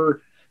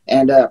whatever.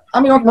 And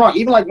I mean, I'm wrong.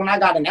 Even like when I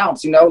got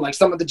announced, you know, like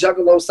some of the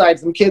Juggalo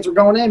sites, them kids were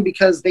going in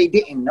because they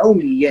didn't know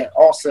me yet.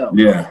 Also,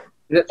 yeah,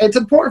 it's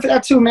important for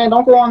that too, man.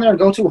 Don't go on there and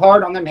go too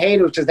hard on them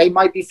haters because they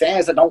might be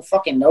fans that don't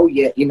fucking know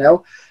yet, you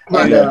know.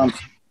 And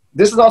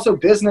this is also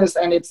business,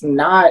 and it's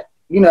not,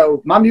 you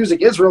know, my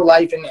music is real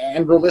life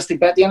and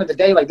realistic. But at the end of the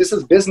day, like this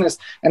is business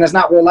and it's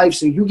not real life.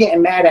 So you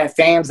getting mad at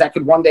fans that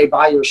could one day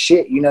buy your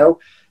shit, you know.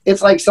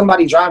 It's like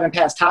somebody driving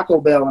past Taco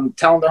Bell and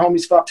telling their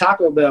homies fuck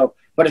Taco Bell.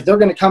 But if they're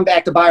going to come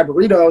back to buy a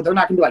burrito, they're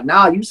not going to be like,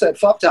 nah, you said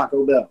fuck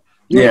Taco Bell.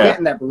 You ain't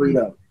getting that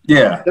burrito.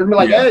 Yeah. They're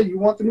going to be like, hey, you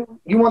want the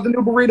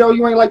new burrito?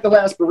 You ain't like the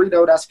last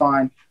burrito. That's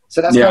fine.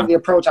 So that's kind of the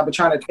approach I've been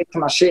trying to take to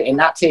my shit and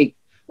not take,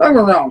 don't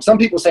get me wrong, some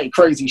people say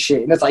crazy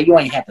shit. And it's like, you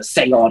ain't have to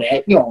say all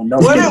that. You don't know.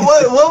 What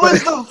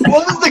was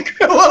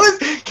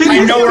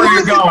I know where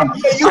you're going.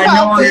 I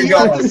know where you're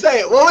going. To say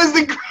it. What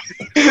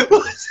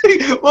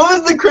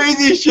was the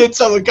craziest shit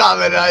someone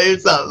commented on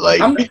yourself?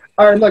 Like,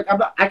 all right, look,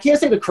 I can't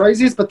say the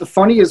craziest, but the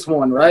funniest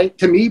one, right?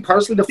 To me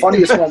personally, the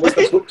funniest one was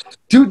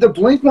the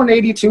Blink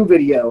 182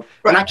 video.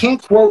 Right. And I can't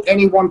quote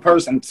any one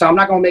person, so I'm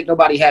not gonna make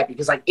nobody happy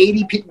because like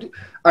 80 people,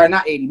 or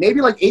not 80,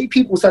 maybe like 8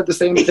 people said the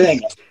same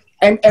thing,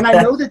 and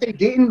I know that they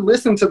didn't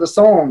listen to the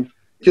song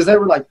because they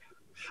were like,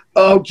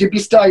 oh, Gibby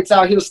Stites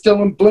out here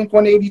stealing Blink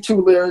 182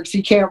 lyrics.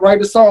 He can't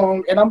write a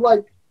song, and I'm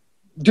like,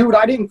 dude,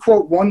 I didn't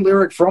quote one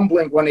lyric from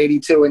Blink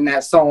 182 in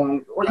that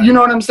song. You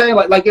know what I'm saying?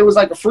 Like it was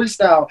like a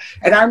freestyle.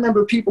 And I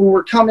remember people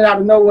were coming out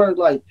of nowhere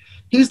like,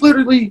 he's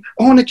literally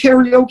on a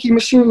karaoke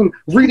machine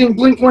reading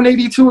Blink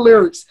 182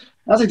 lyrics.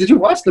 I was like, did you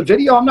watch the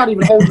video? I'm not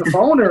even holding the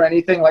phone or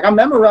anything. Like I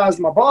memorized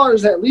my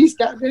bars at least.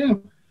 Goddamn.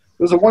 It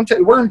was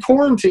we're in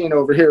quarantine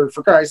over here,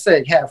 for Christ's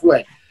sake,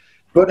 halfway.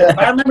 But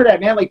I remember that,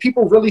 man. Like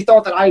people really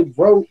thought that I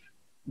wrote.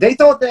 They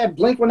thought that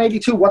Blink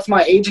 182, What's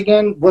My Age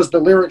Again, was the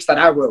lyrics that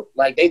I wrote.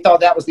 Like, they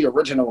thought that was the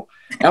original.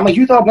 And I'm like,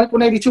 you thought Blink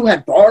 182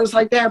 had bars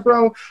like that,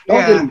 bro?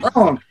 Don't get me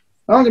wrong.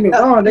 Don't get me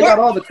wrong. They got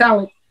all the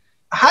talent.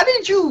 How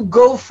did you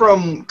go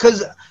from –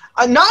 because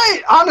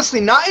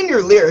honestly, not in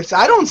your lyrics.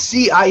 I don't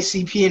see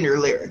ICP in your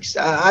lyrics.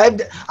 I'm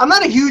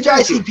not a huge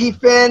ICP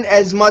fan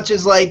as much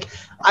as, like,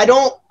 I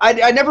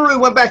never really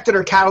went back to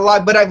their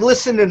catalog, but I've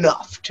listened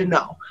enough to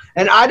know.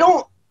 And I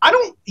don't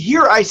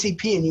hear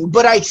ICP in you,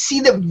 but I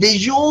see the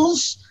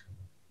visuals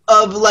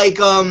of like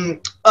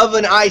of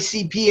an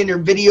ICP in your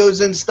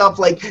videos and stuff,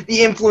 like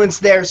the influence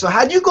there. So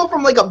how'd you go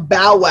from like a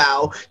Bow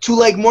Wow to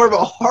like more of a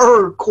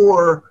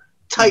horrorcore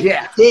type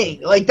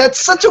thing? Like that's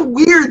such a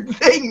weird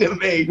thing to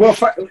me. Well,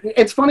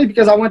 it's funny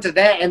because I went to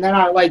that and then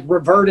I like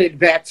reverted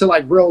back to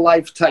like real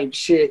life type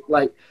shit.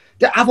 Like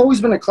I've always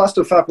been a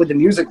clusterfuck with the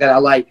music that I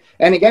like.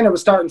 And again, it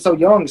was starting so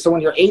young. So when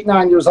you're 8,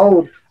 9 years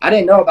old, I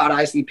didn't know about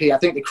ICP. I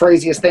think the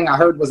craziest thing I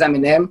heard was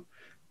Eminem.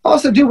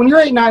 Also, dude, when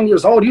you're 8, 9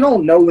 years old, you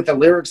don't know what the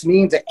lyrics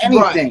mean to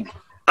anything. Right.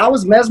 I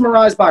was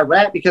mesmerized by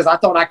rap because I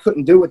thought I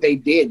couldn't do what they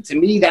did. To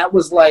me, that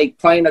was like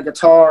playing a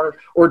guitar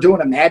or doing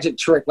a magic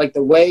trick. Like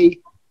the way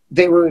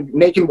they were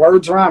making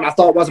words around, I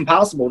thought wasn't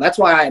possible. That's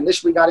why I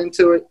initially got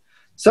into it.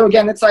 So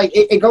again, it's like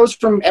it goes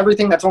from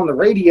everything that's on the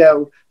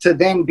radio to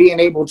then being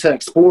able to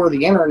explore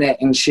the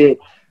internet and shit.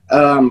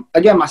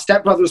 Again, my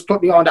stepbrothers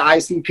put me on to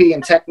ICP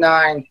and Tech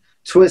Nine,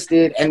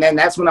 Twisted, and then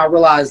that's when I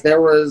realized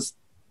there was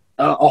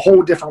a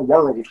whole different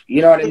world.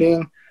 You know what I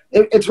mean?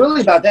 It's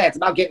really about that. It's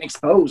about getting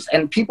exposed.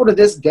 And people to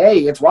this day,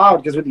 it's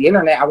wild because with the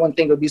internet, I wouldn't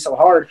think it would be so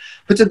hard.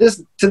 But to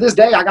this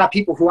day, I got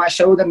people who I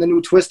show them the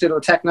new Twisted or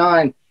Tech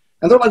Nine,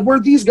 and they're like,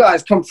 "Where'd these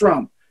guys come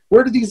from?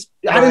 Where did these?"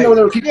 I didn't know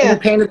there were people who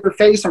painted their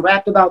face and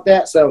rapped about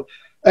that. So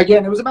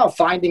again, it was about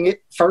finding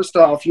it first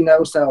off, you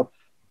know. So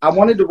I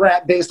wanted to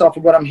rap based off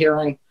of what I'm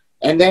hearing,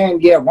 and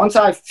then once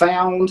I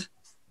found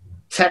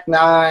Tech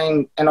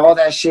Nine and all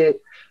that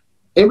shit,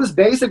 it was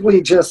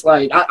basically just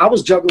like I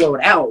was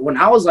juggling out when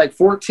I was like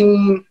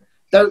 14,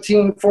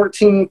 13,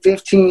 14,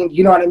 15,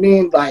 you know what I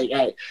mean? Like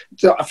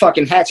a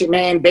fucking Hatchet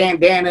Man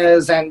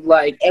bandanas and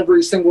like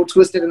every single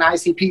Twisted and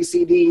ICP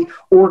CD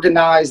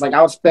organized. Like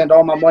I would spend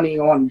all my money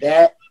on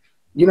that.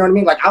 You know what I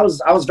mean? Like I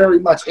was very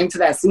much into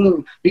that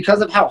scene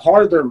because of how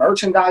hard their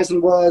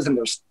merchandising was and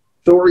their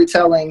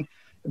storytelling.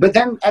 But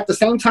then at the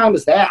same time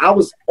as that, I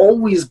was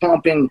always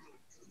bumping,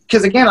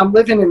 because again, I'm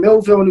living in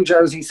Millville, New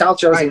Jersey, South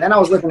Jersey, and then I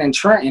was living in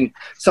Trenton.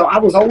 So I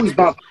was always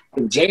bumping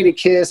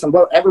Jadakiss and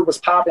whatever was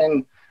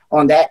popping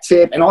on that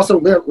tip. And also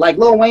like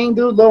Lil Wayne,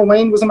 dude. Lil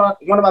Wayne was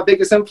one of my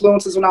biggest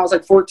influences when I was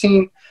like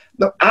 14.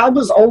 But I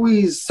was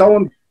always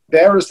so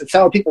embarrassed to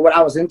tell people what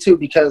I was into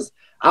because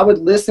I would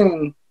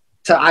listen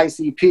to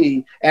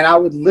ICP and I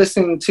would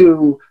listen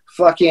to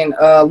fucking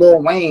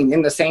Lil Wayne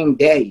in the same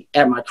day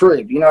at my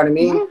crib. You know what I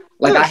mean?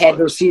 Like I had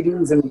their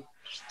CDs and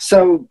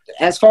So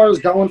as far as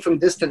going from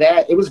this to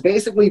that, it was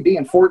basically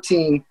being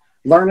 14,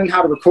 learning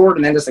how to record,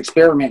 and then just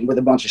experimenting with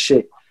a bunch of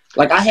shit.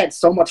 Like, I had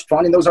so much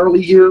fun in those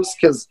early years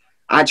because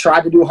I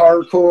tried to do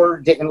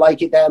hardcore, didn't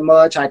like it that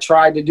much. I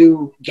tried to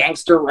do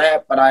gangster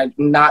rap, but I'm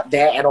not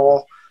that at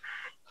all.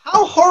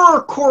 How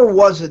horrorcore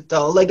was it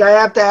though? Like, I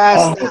have to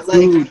ask that.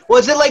 Like,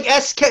 was it like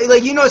SK,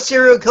 like, you know,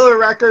 Serial Killer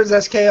Records,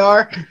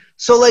 SKR?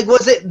 So, like,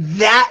 was it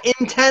that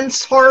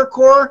intense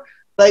horrorcore?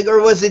 Like,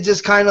 or was it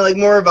just kind of like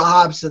more of a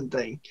Hobson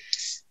thing?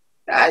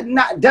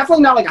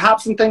 Definitely not like a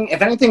Hobson thing.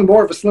 If anything,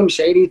 more of a Slim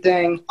Shady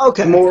thing.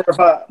 Okay. More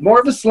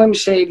of a Slim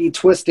Shady,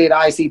 twisted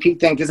ICP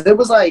thing, because it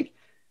was like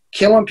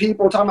killing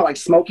people, talking about like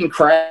smoking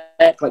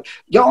crack, like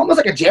almost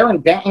like a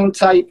Jaron Benton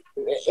type.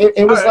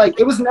 It was like,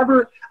 it was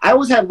never. I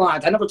always had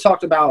lines. I never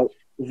talked about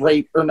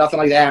rape or nothing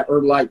like that,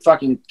 or like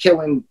fucking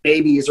killing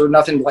babies or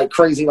nothing like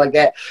crazy like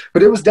that.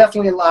 But it was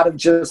definitely a lot of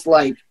just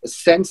like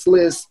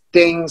senseless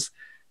things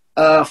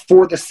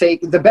for the sake.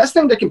 The best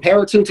thing to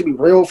compare it to be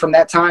real from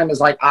that time is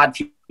like Odd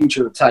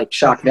Future type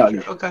shock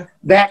value. Okay.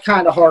 That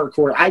kind of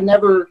hardcore. I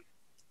never,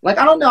 like,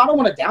 I don't know. I don't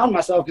want to down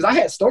myself because I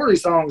had story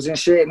songs and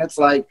shit. And it's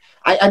like,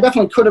 I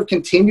definitely could have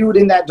continued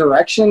in that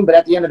direction. But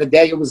at the end of the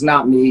day, it was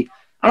not me.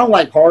 I don't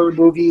like horror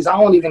movies. I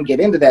don't even get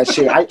into that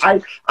shit.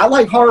 I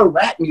like horror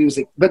rap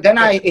music. But then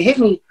it hit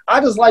me. I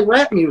just like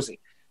rap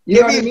music.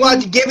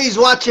 Gibby's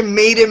watching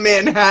Made in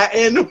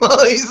Manhattan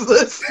while he's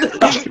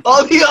listening.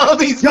 all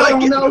these Y'all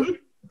don't know.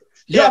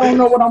 Y'all don't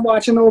know what I'm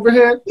watching over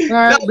here.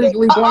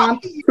 Legally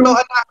Blonde.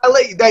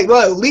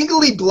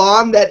 Legally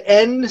Blonde, that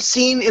end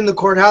scene in the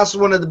courthouse is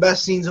one of the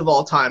best scenes of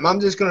all time. I'm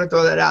just going to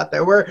throw that out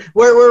there.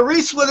 Where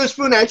Reese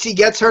Witherspoon actually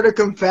gets her to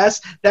confess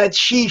that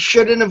she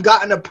shouldn't have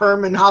gotten a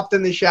perm and hopped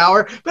in the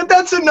shower. But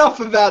that's enough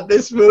about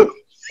this movie.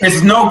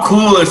 It's no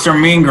Clueless or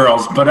Mean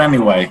Girls, but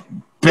anyway,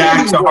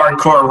 back to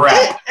hardcore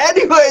rap.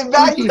 Anyway,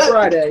 back to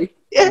Friday.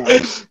 Yeah.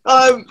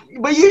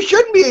 But you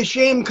shouldn't be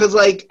ashamed because,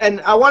 like, and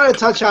I want to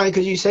touch on it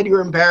because you said you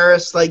were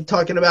embarrassed, like,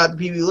 talking about the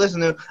people you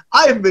listen to.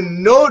 I have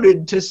been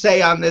noted to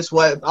say on this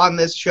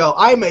show,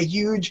 I'm a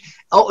huge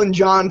Elton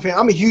John fan.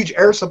 I'm a huge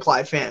Air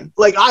Supply fan.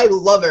 Like, I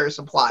love Air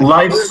Supply.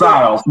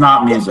 Lifestyles,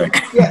 not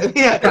music.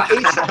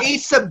 Yeah.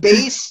 Ace of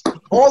Base,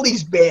 all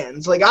these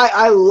bands. Like,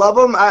 I love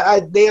them.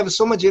 They have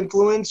so much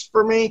influence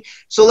for me.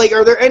 So, like,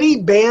 are there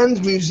any bands,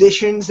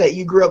 musicians that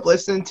you grew up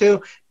listening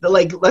to?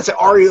 Like, let's say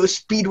REO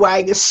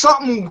Speedwagon,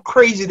 something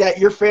crazy that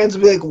your fans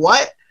would be like,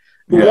 what?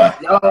 Yeah.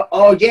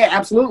 Oh, yeah,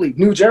 absolutely.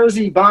 New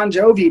Jersey, Bon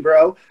Jovi,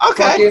 bro.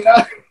 Okay.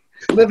 Fucking,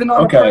 living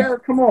on a prayer.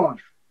 Come on.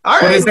 All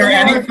right. But is there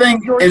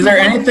anything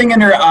in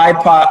your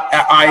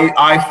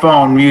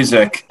iPhone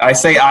music? I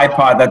say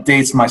iPod, that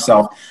dates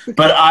myself.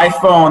 But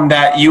iPhone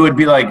that you would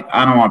be like,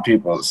 I don't want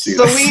people to see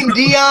this. Celine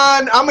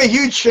Dion. I'm a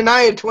huge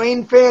Shania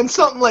Twain fan.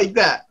 Something like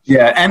that.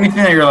 Yeah,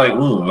 anything that you're like,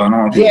 ooh, I don't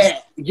want people to see.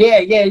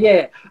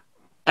 Yeah.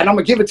 And I'm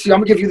going to give it to you. I'm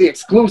going to give you the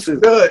exclusive.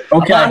 Good.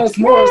 Okay. Alanis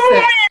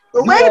Morissette.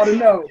 You ought to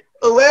know.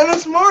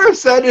 Alanis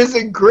Morissette is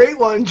a great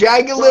one.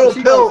 Jagged Little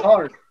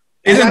Pill.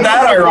 Isn't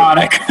that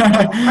ironic?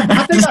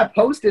 I think I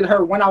posted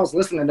her when I was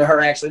listening to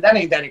her, actually. That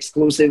ain't that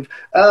exclusive.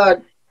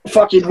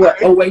 Fucking what?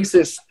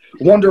 Oasis.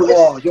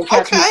 Wonderwall. You'll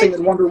catch me singing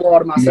Wonderwall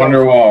to myself.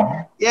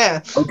 Wonderwall.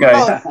 Yeah. Okay.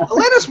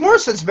 Alanis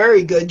Morissette's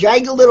very good.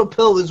 Jagged Little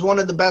Pill is one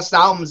of the best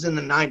albums in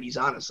the 90s,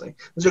 honestly.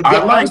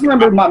 I just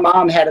remember my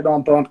mom had it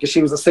on bump because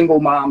she was a single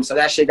mom, so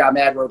that shit got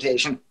mad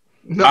rotation.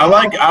 I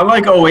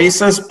like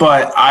Oasis,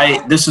 but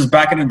this was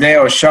back in the day.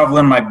 I was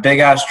shoveling my big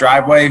ass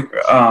driveway,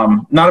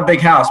 not a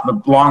big house,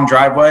 but long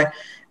driveway,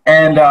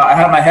 and I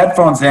had my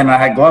headphones in. I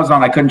had gloves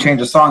on. I couldn't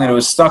change the song, and it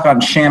was stuck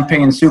on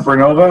Champagne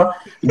Supernova.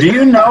 Do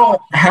you know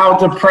how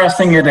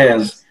depressing it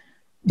is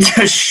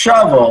to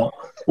shovel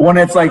when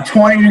it's like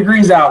 20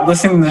 degrees out,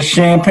 listening to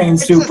Champagne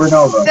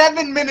Supernova? It's a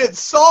 7-minute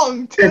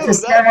song too.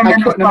 It's a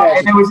 7-minute song,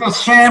 and it was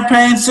just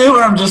Champagne Soup,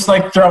 and I'm just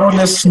like throwing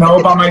this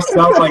snow by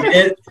myself, like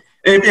it.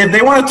 If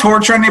they want to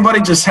torture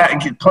anybody, just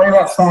play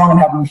that song and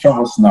have them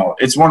shovel snow.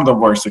 It's one of the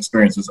worst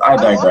experiences. I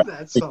digress. I love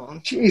that song.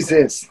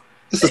 Jesus.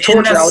 This is torture.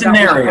 In that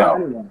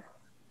scenario.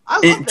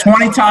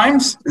 20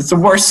 times? It's the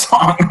worst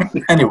song.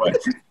 Anyway.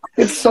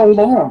 It's so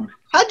long.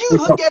 How'd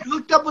you get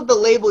hooked up with the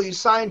label you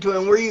signed to,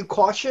 and were you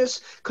cautious?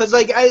 Because,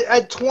 like,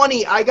 at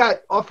 20, I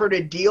got offered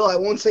a deal. I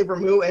won't say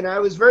from who, and I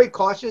was very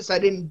cautious. I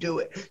didn't do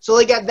it. So,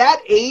 like, at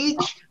that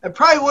age, I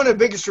probably one of the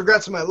biggest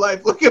regrets of my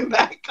life, looking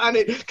back on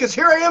it, because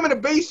here I am in a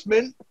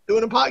basement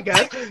doing a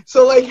podcast.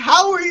 So, like,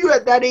 how were you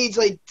at that age,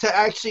 like, to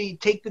actually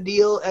take the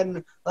deal?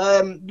 And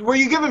were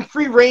you given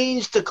free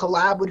range to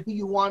collab with who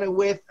you wanted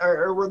with,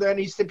 or were there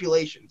any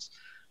stipulations?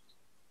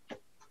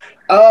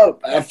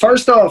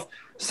 First off,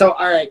 so,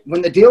 all right,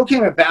 when the deal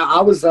came about, I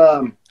was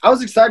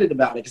excited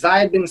about it because I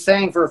had been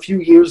saying for a few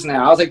years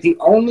now, I was like, the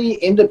only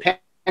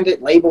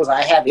independent labels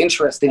I have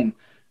interest in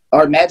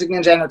are Magic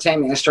Ninja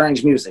Entertainment and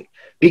Strange Music,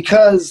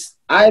 because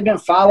I had been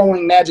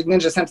following Magic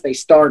Ninja since they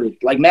started.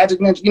 Like, Magic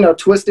Ninja,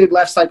 Twisted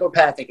left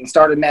Psychopathic and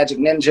started Magic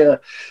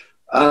Ninja,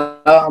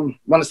 I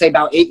want to say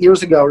about 8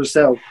 years ago or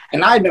so.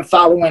 And I had been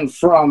following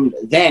from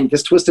then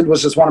because Twisted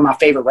was just one of my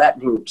favorite rap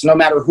groups, no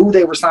matter who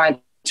they were signed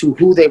to,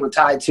 who they were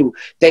tied to,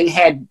 they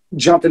had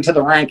jumped into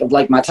the rank of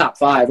like my top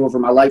 5 over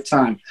my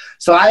lifetime.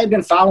 So I had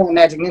been following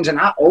Magic Ninja, and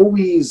I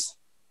always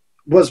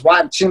was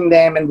watching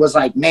them and was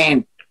like,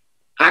 man,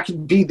 I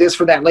could be this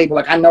for that label.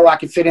 Like, I know I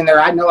could fit in there.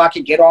 I know I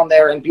could get on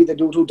there and be the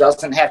dude who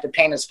doesn't have to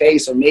paint his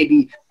face, or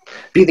maybe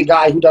be the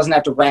guy who doesn't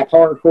have to rap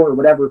hardcore or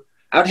whatever.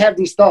 I would have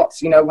these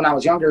thoughts, you know, when I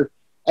was younger.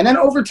 And then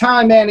over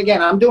time, man,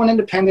 again, I'm doing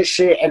independent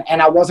shit,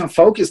 and I wasn't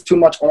focused too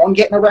much on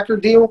getting a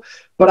record deal,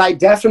 but I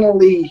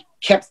definitely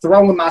kept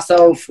throwing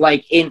myself,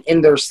 like,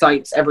 in their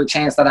sights every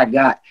chance that I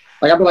got.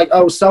 Like, I'd be like,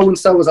 oh,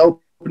 so-and-so is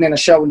opening a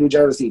show in New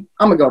Jersey.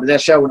 I'm going to go to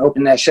that show and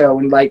open that show.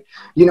 And, like,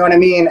 you know what I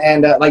mean?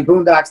 And, like,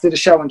 Boondocks did a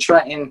show in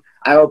Trenton.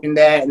 I opened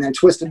that. And then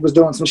Twisted was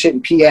doing some shit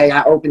in PA.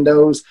 I opened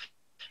those.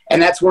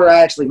 And that's where I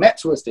actually met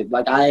Twisted.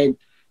 Like, I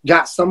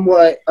got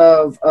somewhat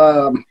of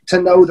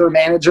to know their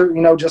manager,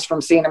 you know, just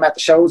from seeing him at the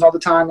shows all the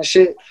time and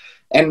shit.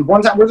 And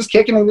one time we're just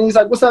kicking, and he's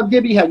like, what's up,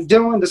 Gibby? How you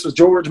doing? This was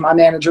George, my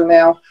manager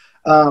now.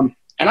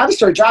 And I just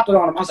started dropping it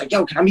on him. I was like,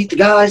 yo, can I meet the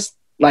guys?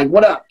 Like,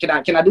 what up? Can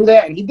I do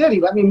that? And he did.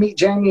 He let me meet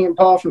Jamie and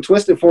Paul from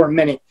Twisted for a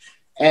minute.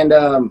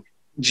 And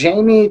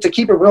Jamie, to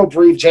keep it real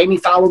brief, Jamie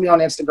followed me on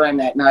Instagram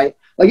that night.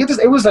 Like,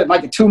 it was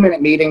like a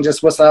 2-minute meeting,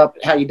 just what's up,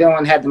 how you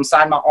doing? Had them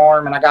sign my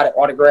arm, and I got it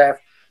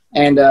autographed.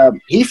 And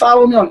he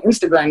followed me on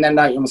Instagram that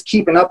night and was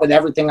keeping up with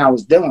everything I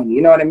was doing.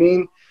 You know what I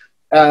mean?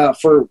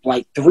 For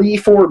like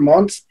 3-4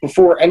 months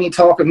before any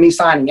talk of me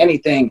signing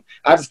anything,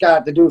 I just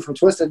got the dude from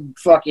Twisted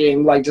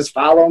fucking like just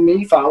following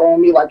me,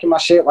 liking my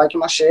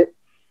shit.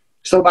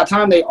 So by the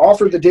time they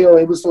offered the deal,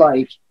 it was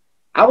like,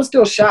 I was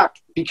still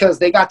shocked because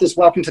they got this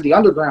Welcome to the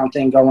Underground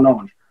thing going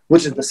on,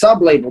 which is the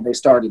sub label they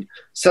started.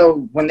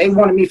 So when they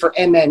wanted me for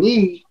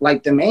MNE,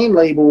 like the main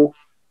label,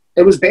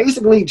 it was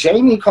basically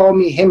Jamie called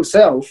me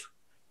himself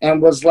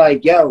and was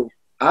like, yo,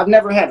 I've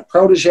never had a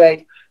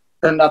protege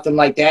or nothing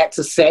like that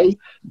to say,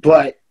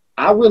 but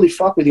I really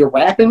fuck with your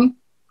rapping.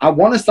 I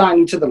want to sign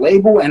you to the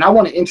label, and I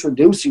want to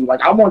introduce you.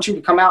 Like, I want you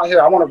to come out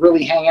here. I want to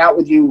really hang out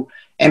with you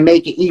and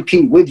make an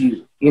EP with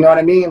you. You know what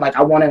I mean? Like,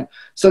 I want to.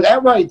 So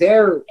that right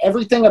there,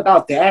 everything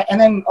about that. And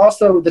then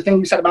also the thing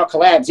you said about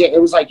collabs. Yeah,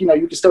 it was like, you know,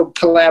 you can still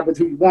collab with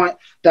who you want.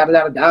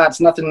 It's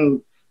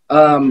nothing.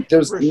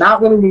 There's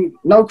not really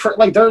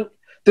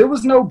there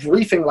was no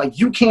briefing like,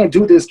 you can't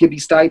do this, Gibby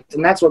Stipe,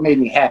 and that's what made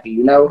me happy,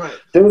 you know? Right.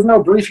 There was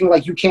no briefing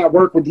like, you can't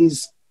work with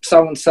these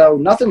so-and-so,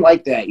 nothing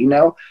like that, you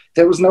know?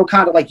 There was no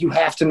kind of like, you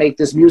have to make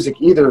this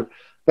music either.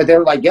 But they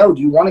were like, yo,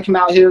 do you want to come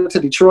out here to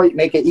Detroit,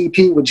 make an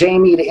EP with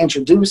Jamie to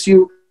introduce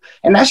you?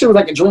 And that shit was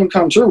like a dream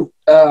come true.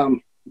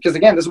 Because,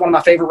 again, this is one of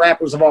my favorite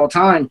rappers of all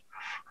time.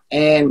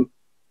 And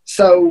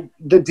so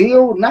the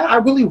deal, I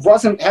really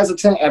wasn't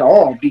hesitant at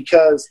all,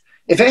 because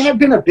if it had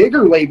been a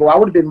bigger label, I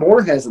would have been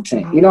more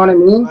hesitant. You know what I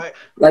mean? Right.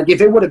 Like,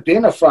 if it would have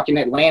been a fucking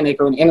Atlantic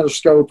or an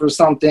Interscope or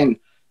something,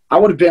 I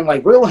would have been,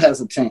 like, real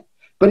hesitant.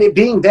 But it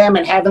being them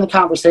and having the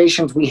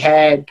conversations we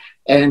had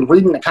and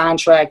reading the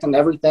contract and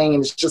everything,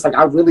 and it's just like,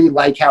 I really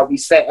like how we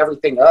set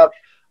everything up.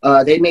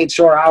 They made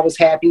sure I was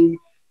happy.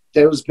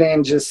 There's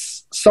been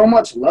just so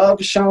much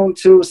love shown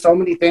to so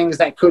many things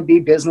that could be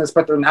business,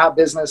 but they're not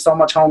business. So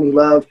much homie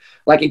love.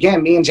 Like,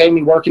 again, me and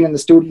Jamie working in the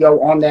studio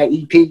on that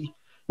EP,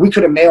 we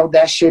could have mailed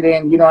that shit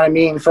in, you know what I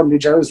mean, from New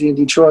Jersey and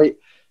Detroit.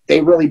 They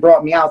really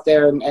brought me out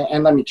there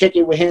and let me kick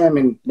it with him.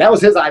 And that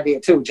was his idea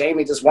too.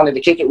 Jamie just wanted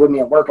to kick it with me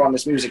and work on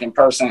this music in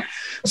person.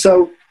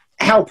 So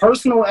how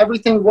personal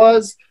everything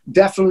was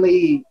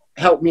definitely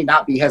helped me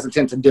not be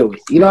hesitant to do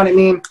it. You know what I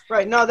mean?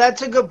 Right. No,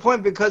 that's a good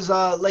point, because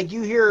like,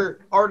 you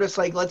hear artists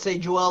like, let's say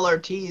Joel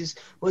Ortiz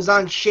was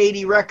on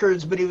Shady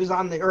Records, but he was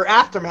on or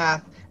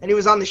Aftermath, and he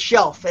was on the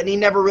shelf and he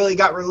never really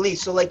got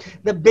released. So like,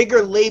 the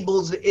bigger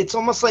labels, it's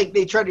almost like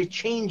they try to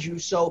change you.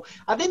 So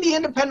I think the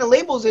independent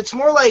labels, it's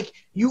more like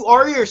you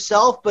are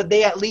yourself, but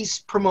they at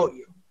least promote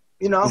you,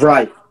 you know?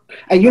 Right.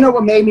 And you know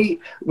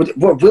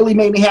what really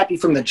made me happy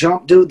from the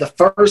jump, dude? The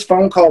first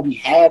phone call we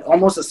had,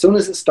 almost as soon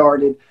as it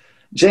started,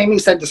 Jamie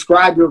said,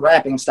 describe your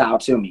rapping style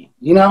to me.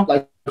 You know,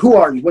 like, who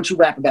are you? What you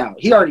rap about?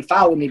 He already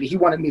followed me, but he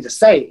wanted me to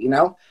say it, you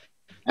know?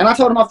 And I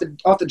told him off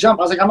the jump,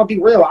 I was like, I'm going to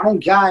be real. I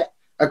don't got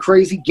a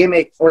crazy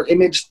gimmick or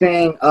image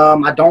thing.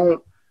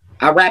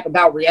 I rap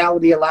about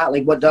reality a lot,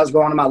 like what does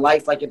go on in my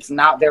life. Like, it's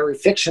not very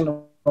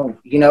fictional,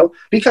 you know,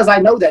 because I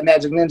know that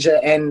Magic Ninja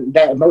and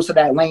that most of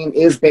that lane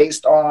is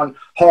based on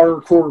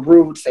horrorcore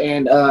roots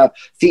and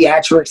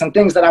theatrics and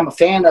things that I'm a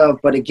fan of.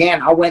 But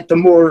again, I went the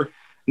more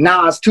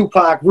Nas,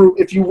 Tupac route,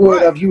 if you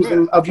would, of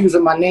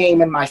using my name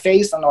and my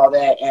face and all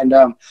that. And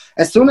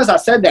as soon as I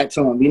said that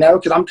to him, you know,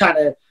 because I'm kind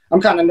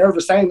of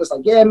nervous saying this,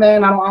 like, yeah,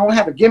 man, I don't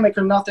have a gimmick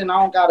or nothing.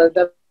 I don't got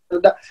a.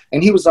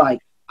 And he was like,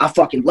 I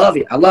fucking love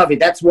it. I love it.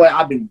 That's what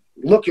I've been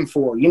looking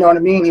for. You know what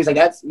I mean? He's like,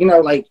 that's, you know,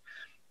 like,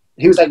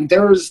 he was like,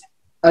 there's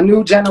a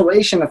new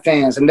generation of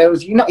fans. And there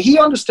was, you know, he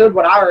understood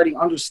what I already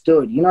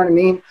understood. You know what I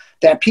mean?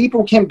 That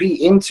people can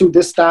be into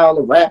this style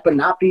of rap, but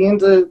not be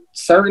into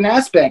certain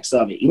aspects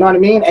of it. You know what I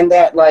mean? And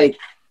that, like,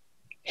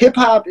 hip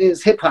hop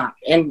is hip hop.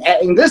 And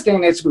in this day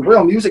and age,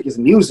 real music is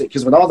music,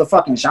 because with all the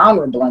fucking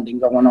genre blending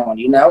going on,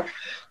 you know?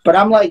 But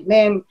I'm like,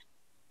 man,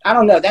 I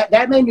don't know,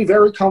 that made me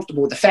very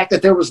comfortable. The fact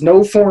that there was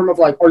no form of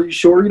like, are you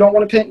sure you don't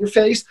want to paint your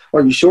face?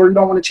 Are you sure you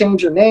don't want to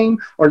change your name?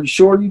 Are you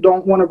sure you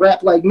don't want to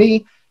rap like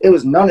me? It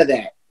was none of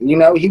that. You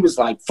know, he was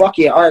like, fuck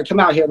yeah, all right, come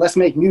out here, let's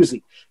make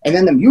music. And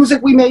then the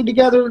music we made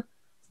together,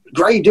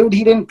 great dude.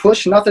 He didn't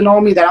push nothing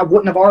on me that I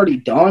wouldn't have already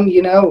done,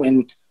 you know,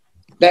 and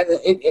that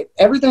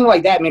everything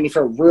like that made me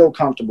feel real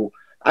comfortable.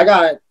 I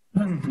got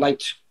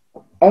like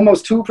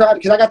almost 2 projects,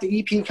 because I got the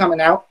EP coming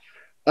out.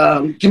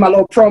 Get my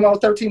little promo,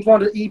 13th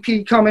Wonder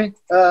EP coming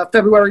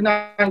February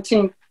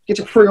 19th. Get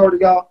your pre-order,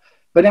 y'all.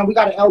 But then we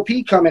got an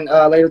LP coming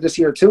later this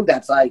year, too,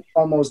 that's, like,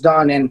 almost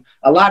done. And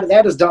a lot of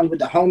that is done with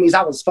the homies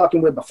I was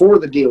fucking with before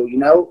the deal, you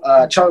know?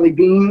 Charlie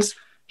Beans,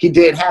 he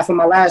did half of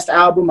my last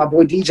album. My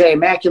boy DJ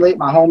Immaculate,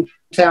 my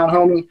hometown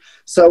homie.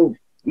 So,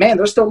 man,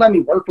 they're still letting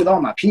me work with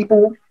all my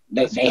people.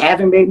 They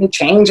haven't made me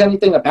change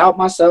anything about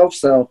myself.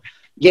 So,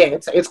 yeah,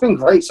 it's been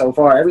great so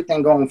far,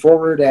 everything going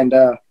forward. And,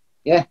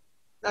 yeah.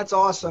 That's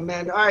awesome,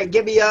 man. All right,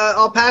 Gibby,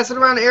 I'll pass it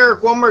around to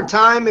Eric one more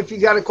time if you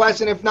got a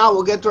question. If not,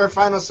 we'll get to our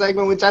final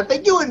segment, which I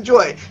think you'll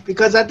enjoy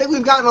because I think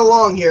we've gotten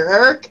along here.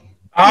 Eric?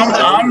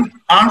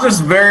 I'm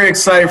just very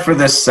excited for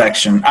this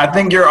section. I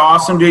think you're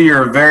awesome, dude.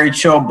 You're a very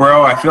chill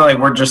bro. I feel like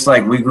we're just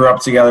like, we grew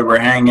up together. We're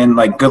hanging.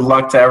 Like, good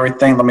luck to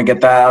everything. Let me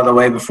get that out of the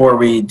way before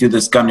we do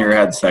this gun to your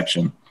head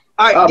section.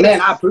 All right, oh,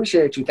 man, I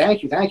appreciate you.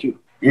 Thank you.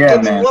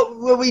 Yeah, man.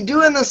 What we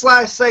do in this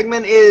last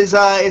segment is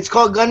it's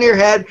called Gun to Your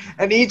Head,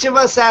 and each of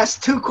us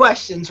asks 2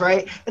 questions,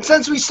 right? And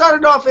since we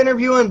started off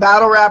interviewing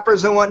battle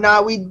rappers and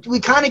whatnot, we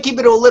kind of keep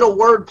it a little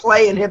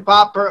wordplay and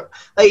hip-hop.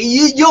 Like,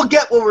 you'll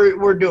get what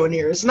we're doing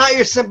here. It's not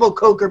your simple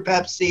Coke or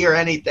Pepsi or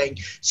anything.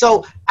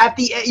 So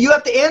you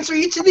have to answer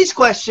each of these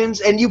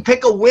questions, and you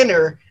pick a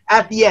winner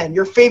at the end,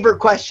 your favorite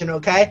question,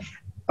 okay?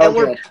 And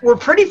we're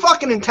pretty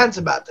fucking intense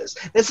about this.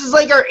 This is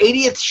like our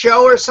 80th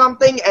show or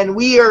something, and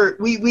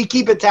we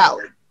keep it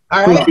tallied.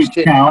 All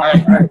right. All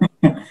right.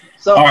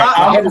 So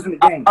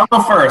I'll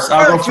go first.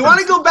 Eric, do you want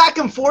to go back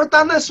and forth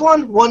on this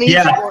one? One each.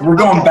 Yeah, we're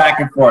going back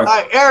and forth.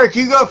 All right, Eric,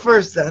 you go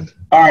first then.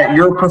 All right,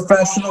 you're a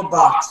professional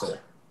boxer.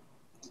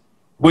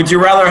 Would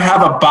you rather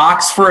have a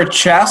box for a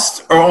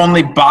chest or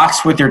only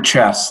box with your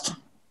chest?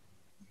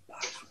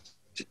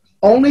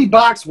 Only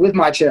box with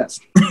my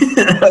chest.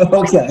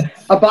 Okay.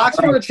 A box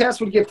for a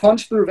chest would get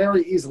punched through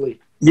very easily.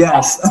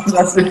 Yes.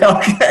 That's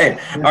okay.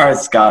 All right,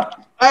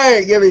 Scott. All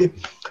right, Gibby.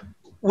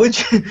 Would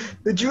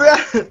you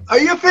are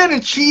you a fan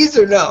of cheese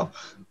or no?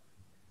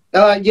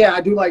 Yeah,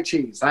 I do like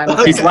cheese.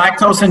 He's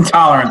lactose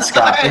intolerant,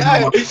 Scott.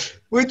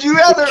 Would you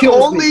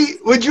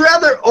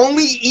rather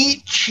only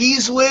eat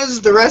Cheese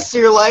Whiz the rest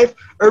of your life,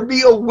 or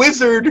be a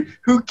wizard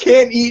who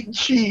can't eat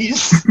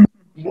cheese?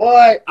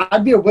 What?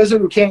 I'd be a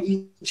wizard who can't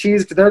eat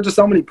cheese because there are just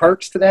so many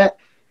perks to that,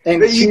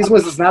 and Cheese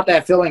Whiz is not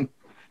that filling.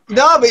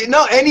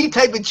 No, any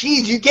type of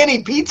cheese. You can't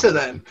eat pizza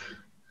then.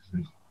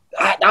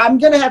 I'm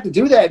gonna have to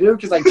do that, dude,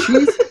 because like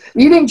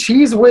eating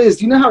Cheese Whiz,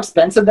 do you know how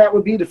expensive that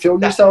would be to fill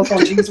yourself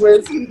on Cheese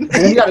Whiz? And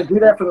then you got to do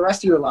that for the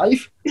rest of your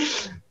life.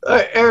 All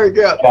right, Eric,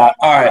 go. All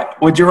right.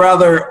 Would you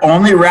rather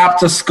only wrap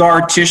the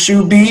scar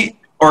tissue beat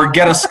or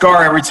get a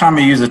scar every time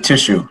you use a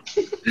tissue?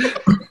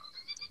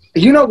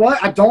 You know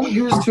what? I don't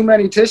use too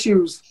many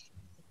tissues.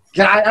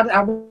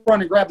 I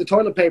run and grab the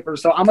toilet paper,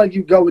 so I'm gonna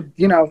go with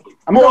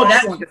I'm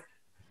going.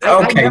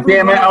 Okay,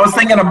 damn it! I was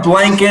thinking a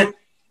blanket.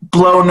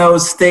 Blow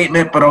nose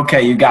statement, but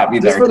okay, you got me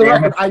there. Just for the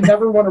record, I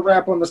never want to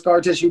rap on the scar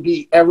tissue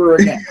beat ever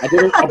again. I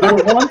did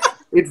it once.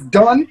 It's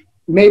done.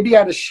 Maybe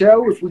at a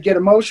show, if we get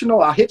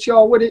emotional, I'll hit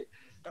y'all with it.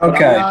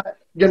 Okay. I'm not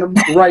gonna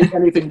write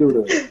anything new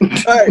to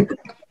it. All right.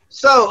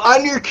 So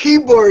on your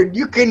keyboard,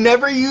 you can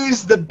never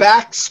use the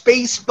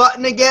backspace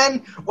button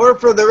again, or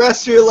for the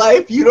rest of your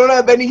life, you don't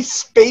have any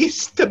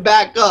space to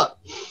back up.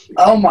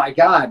 Oh my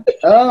God.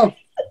 Oh.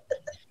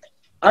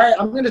 All right,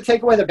 I'm going to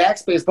take away the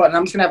backspace button.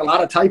 I'm just going to have a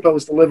lot of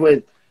typos to live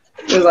with.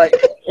 Because, like,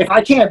 if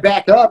I can't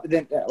back up,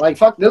 then, like,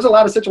 fuck, there's a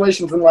lot of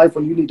situations in life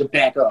when you need to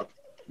back up.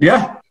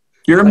 Yeah.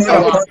 You're in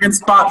a good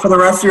spot for the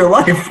rest of your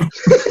life.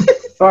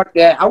 Fuck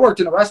that. I worked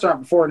in a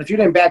restaurant before, and if you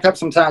didn't back up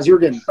sometimes, you were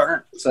getting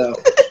burnt, so.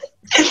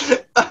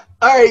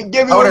 All right,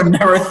 give me I would have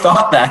never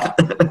thought that.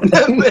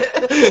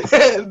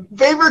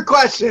 Favorite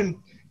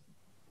question?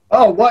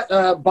 Oh, what?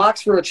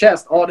 Box for a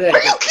chest all day. Are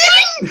you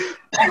kidding?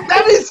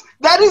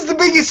 That is the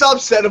biggest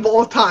upset of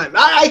all time.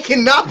 I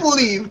cannot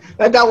believe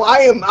that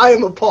I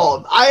am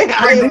appalled.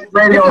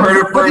 Radio heard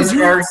it first.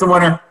 Eric's the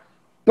winner.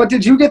 But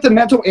did you get the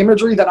mental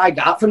imagery that I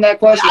got from that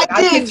question?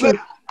 I did, but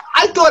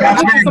I thought I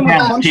put someone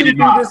punching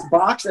through this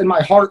box, and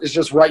my heart is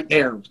just right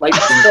there. Like,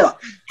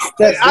 fuck.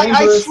 That's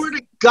I swear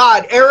to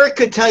God, Eric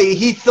could tell you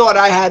he thought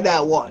I had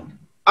that one.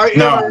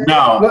 No.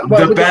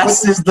 The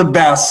best is the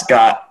best,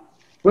 Scott.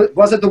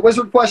 Was it the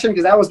wizard question?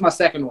 Because that was my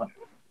second one.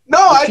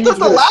 No, I thought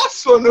the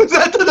last one was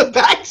after the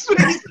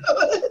backspace.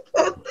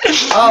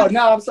 Oh,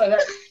 no, I'm sorry.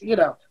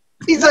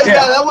 He's like,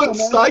 yeah, that one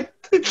sucked.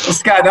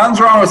 Scott, nothing's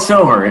wrong with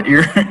silver.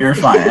 You're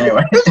fine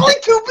anyway. There's only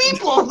 2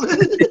 people.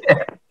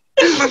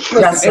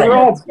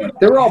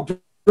 They were all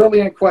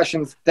brilliant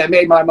questions that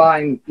made my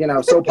mind,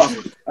 so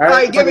pumped. All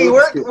right, Gibby,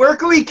 where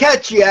can we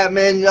catch you at,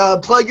 man?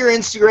 Plug your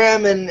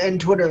Instagram and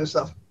Twitter and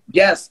stuff.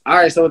 Yes. All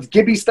right. So it's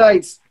Gibby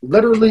Stites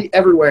literally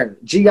everywhere.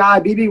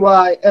 GIBBYSTITES.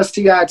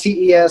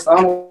 I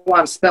don't know why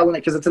I'm spelling it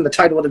because it's in the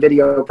title of the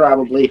video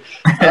probably.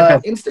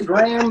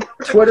 Instagram,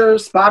 Twitter,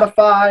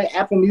 Spotify,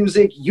 Apple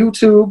Music,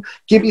 YouTube,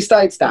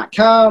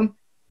 GibbyStites.com,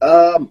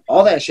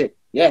 all that shit.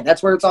 Yeah,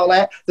 that's where it's all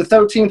at. The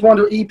 13th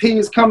Wonder EP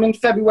is coming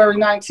February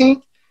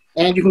 19th,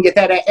 and you can get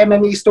that at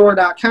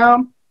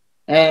mmestore.com.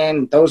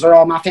 And those are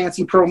all my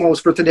fancy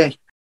promos for today.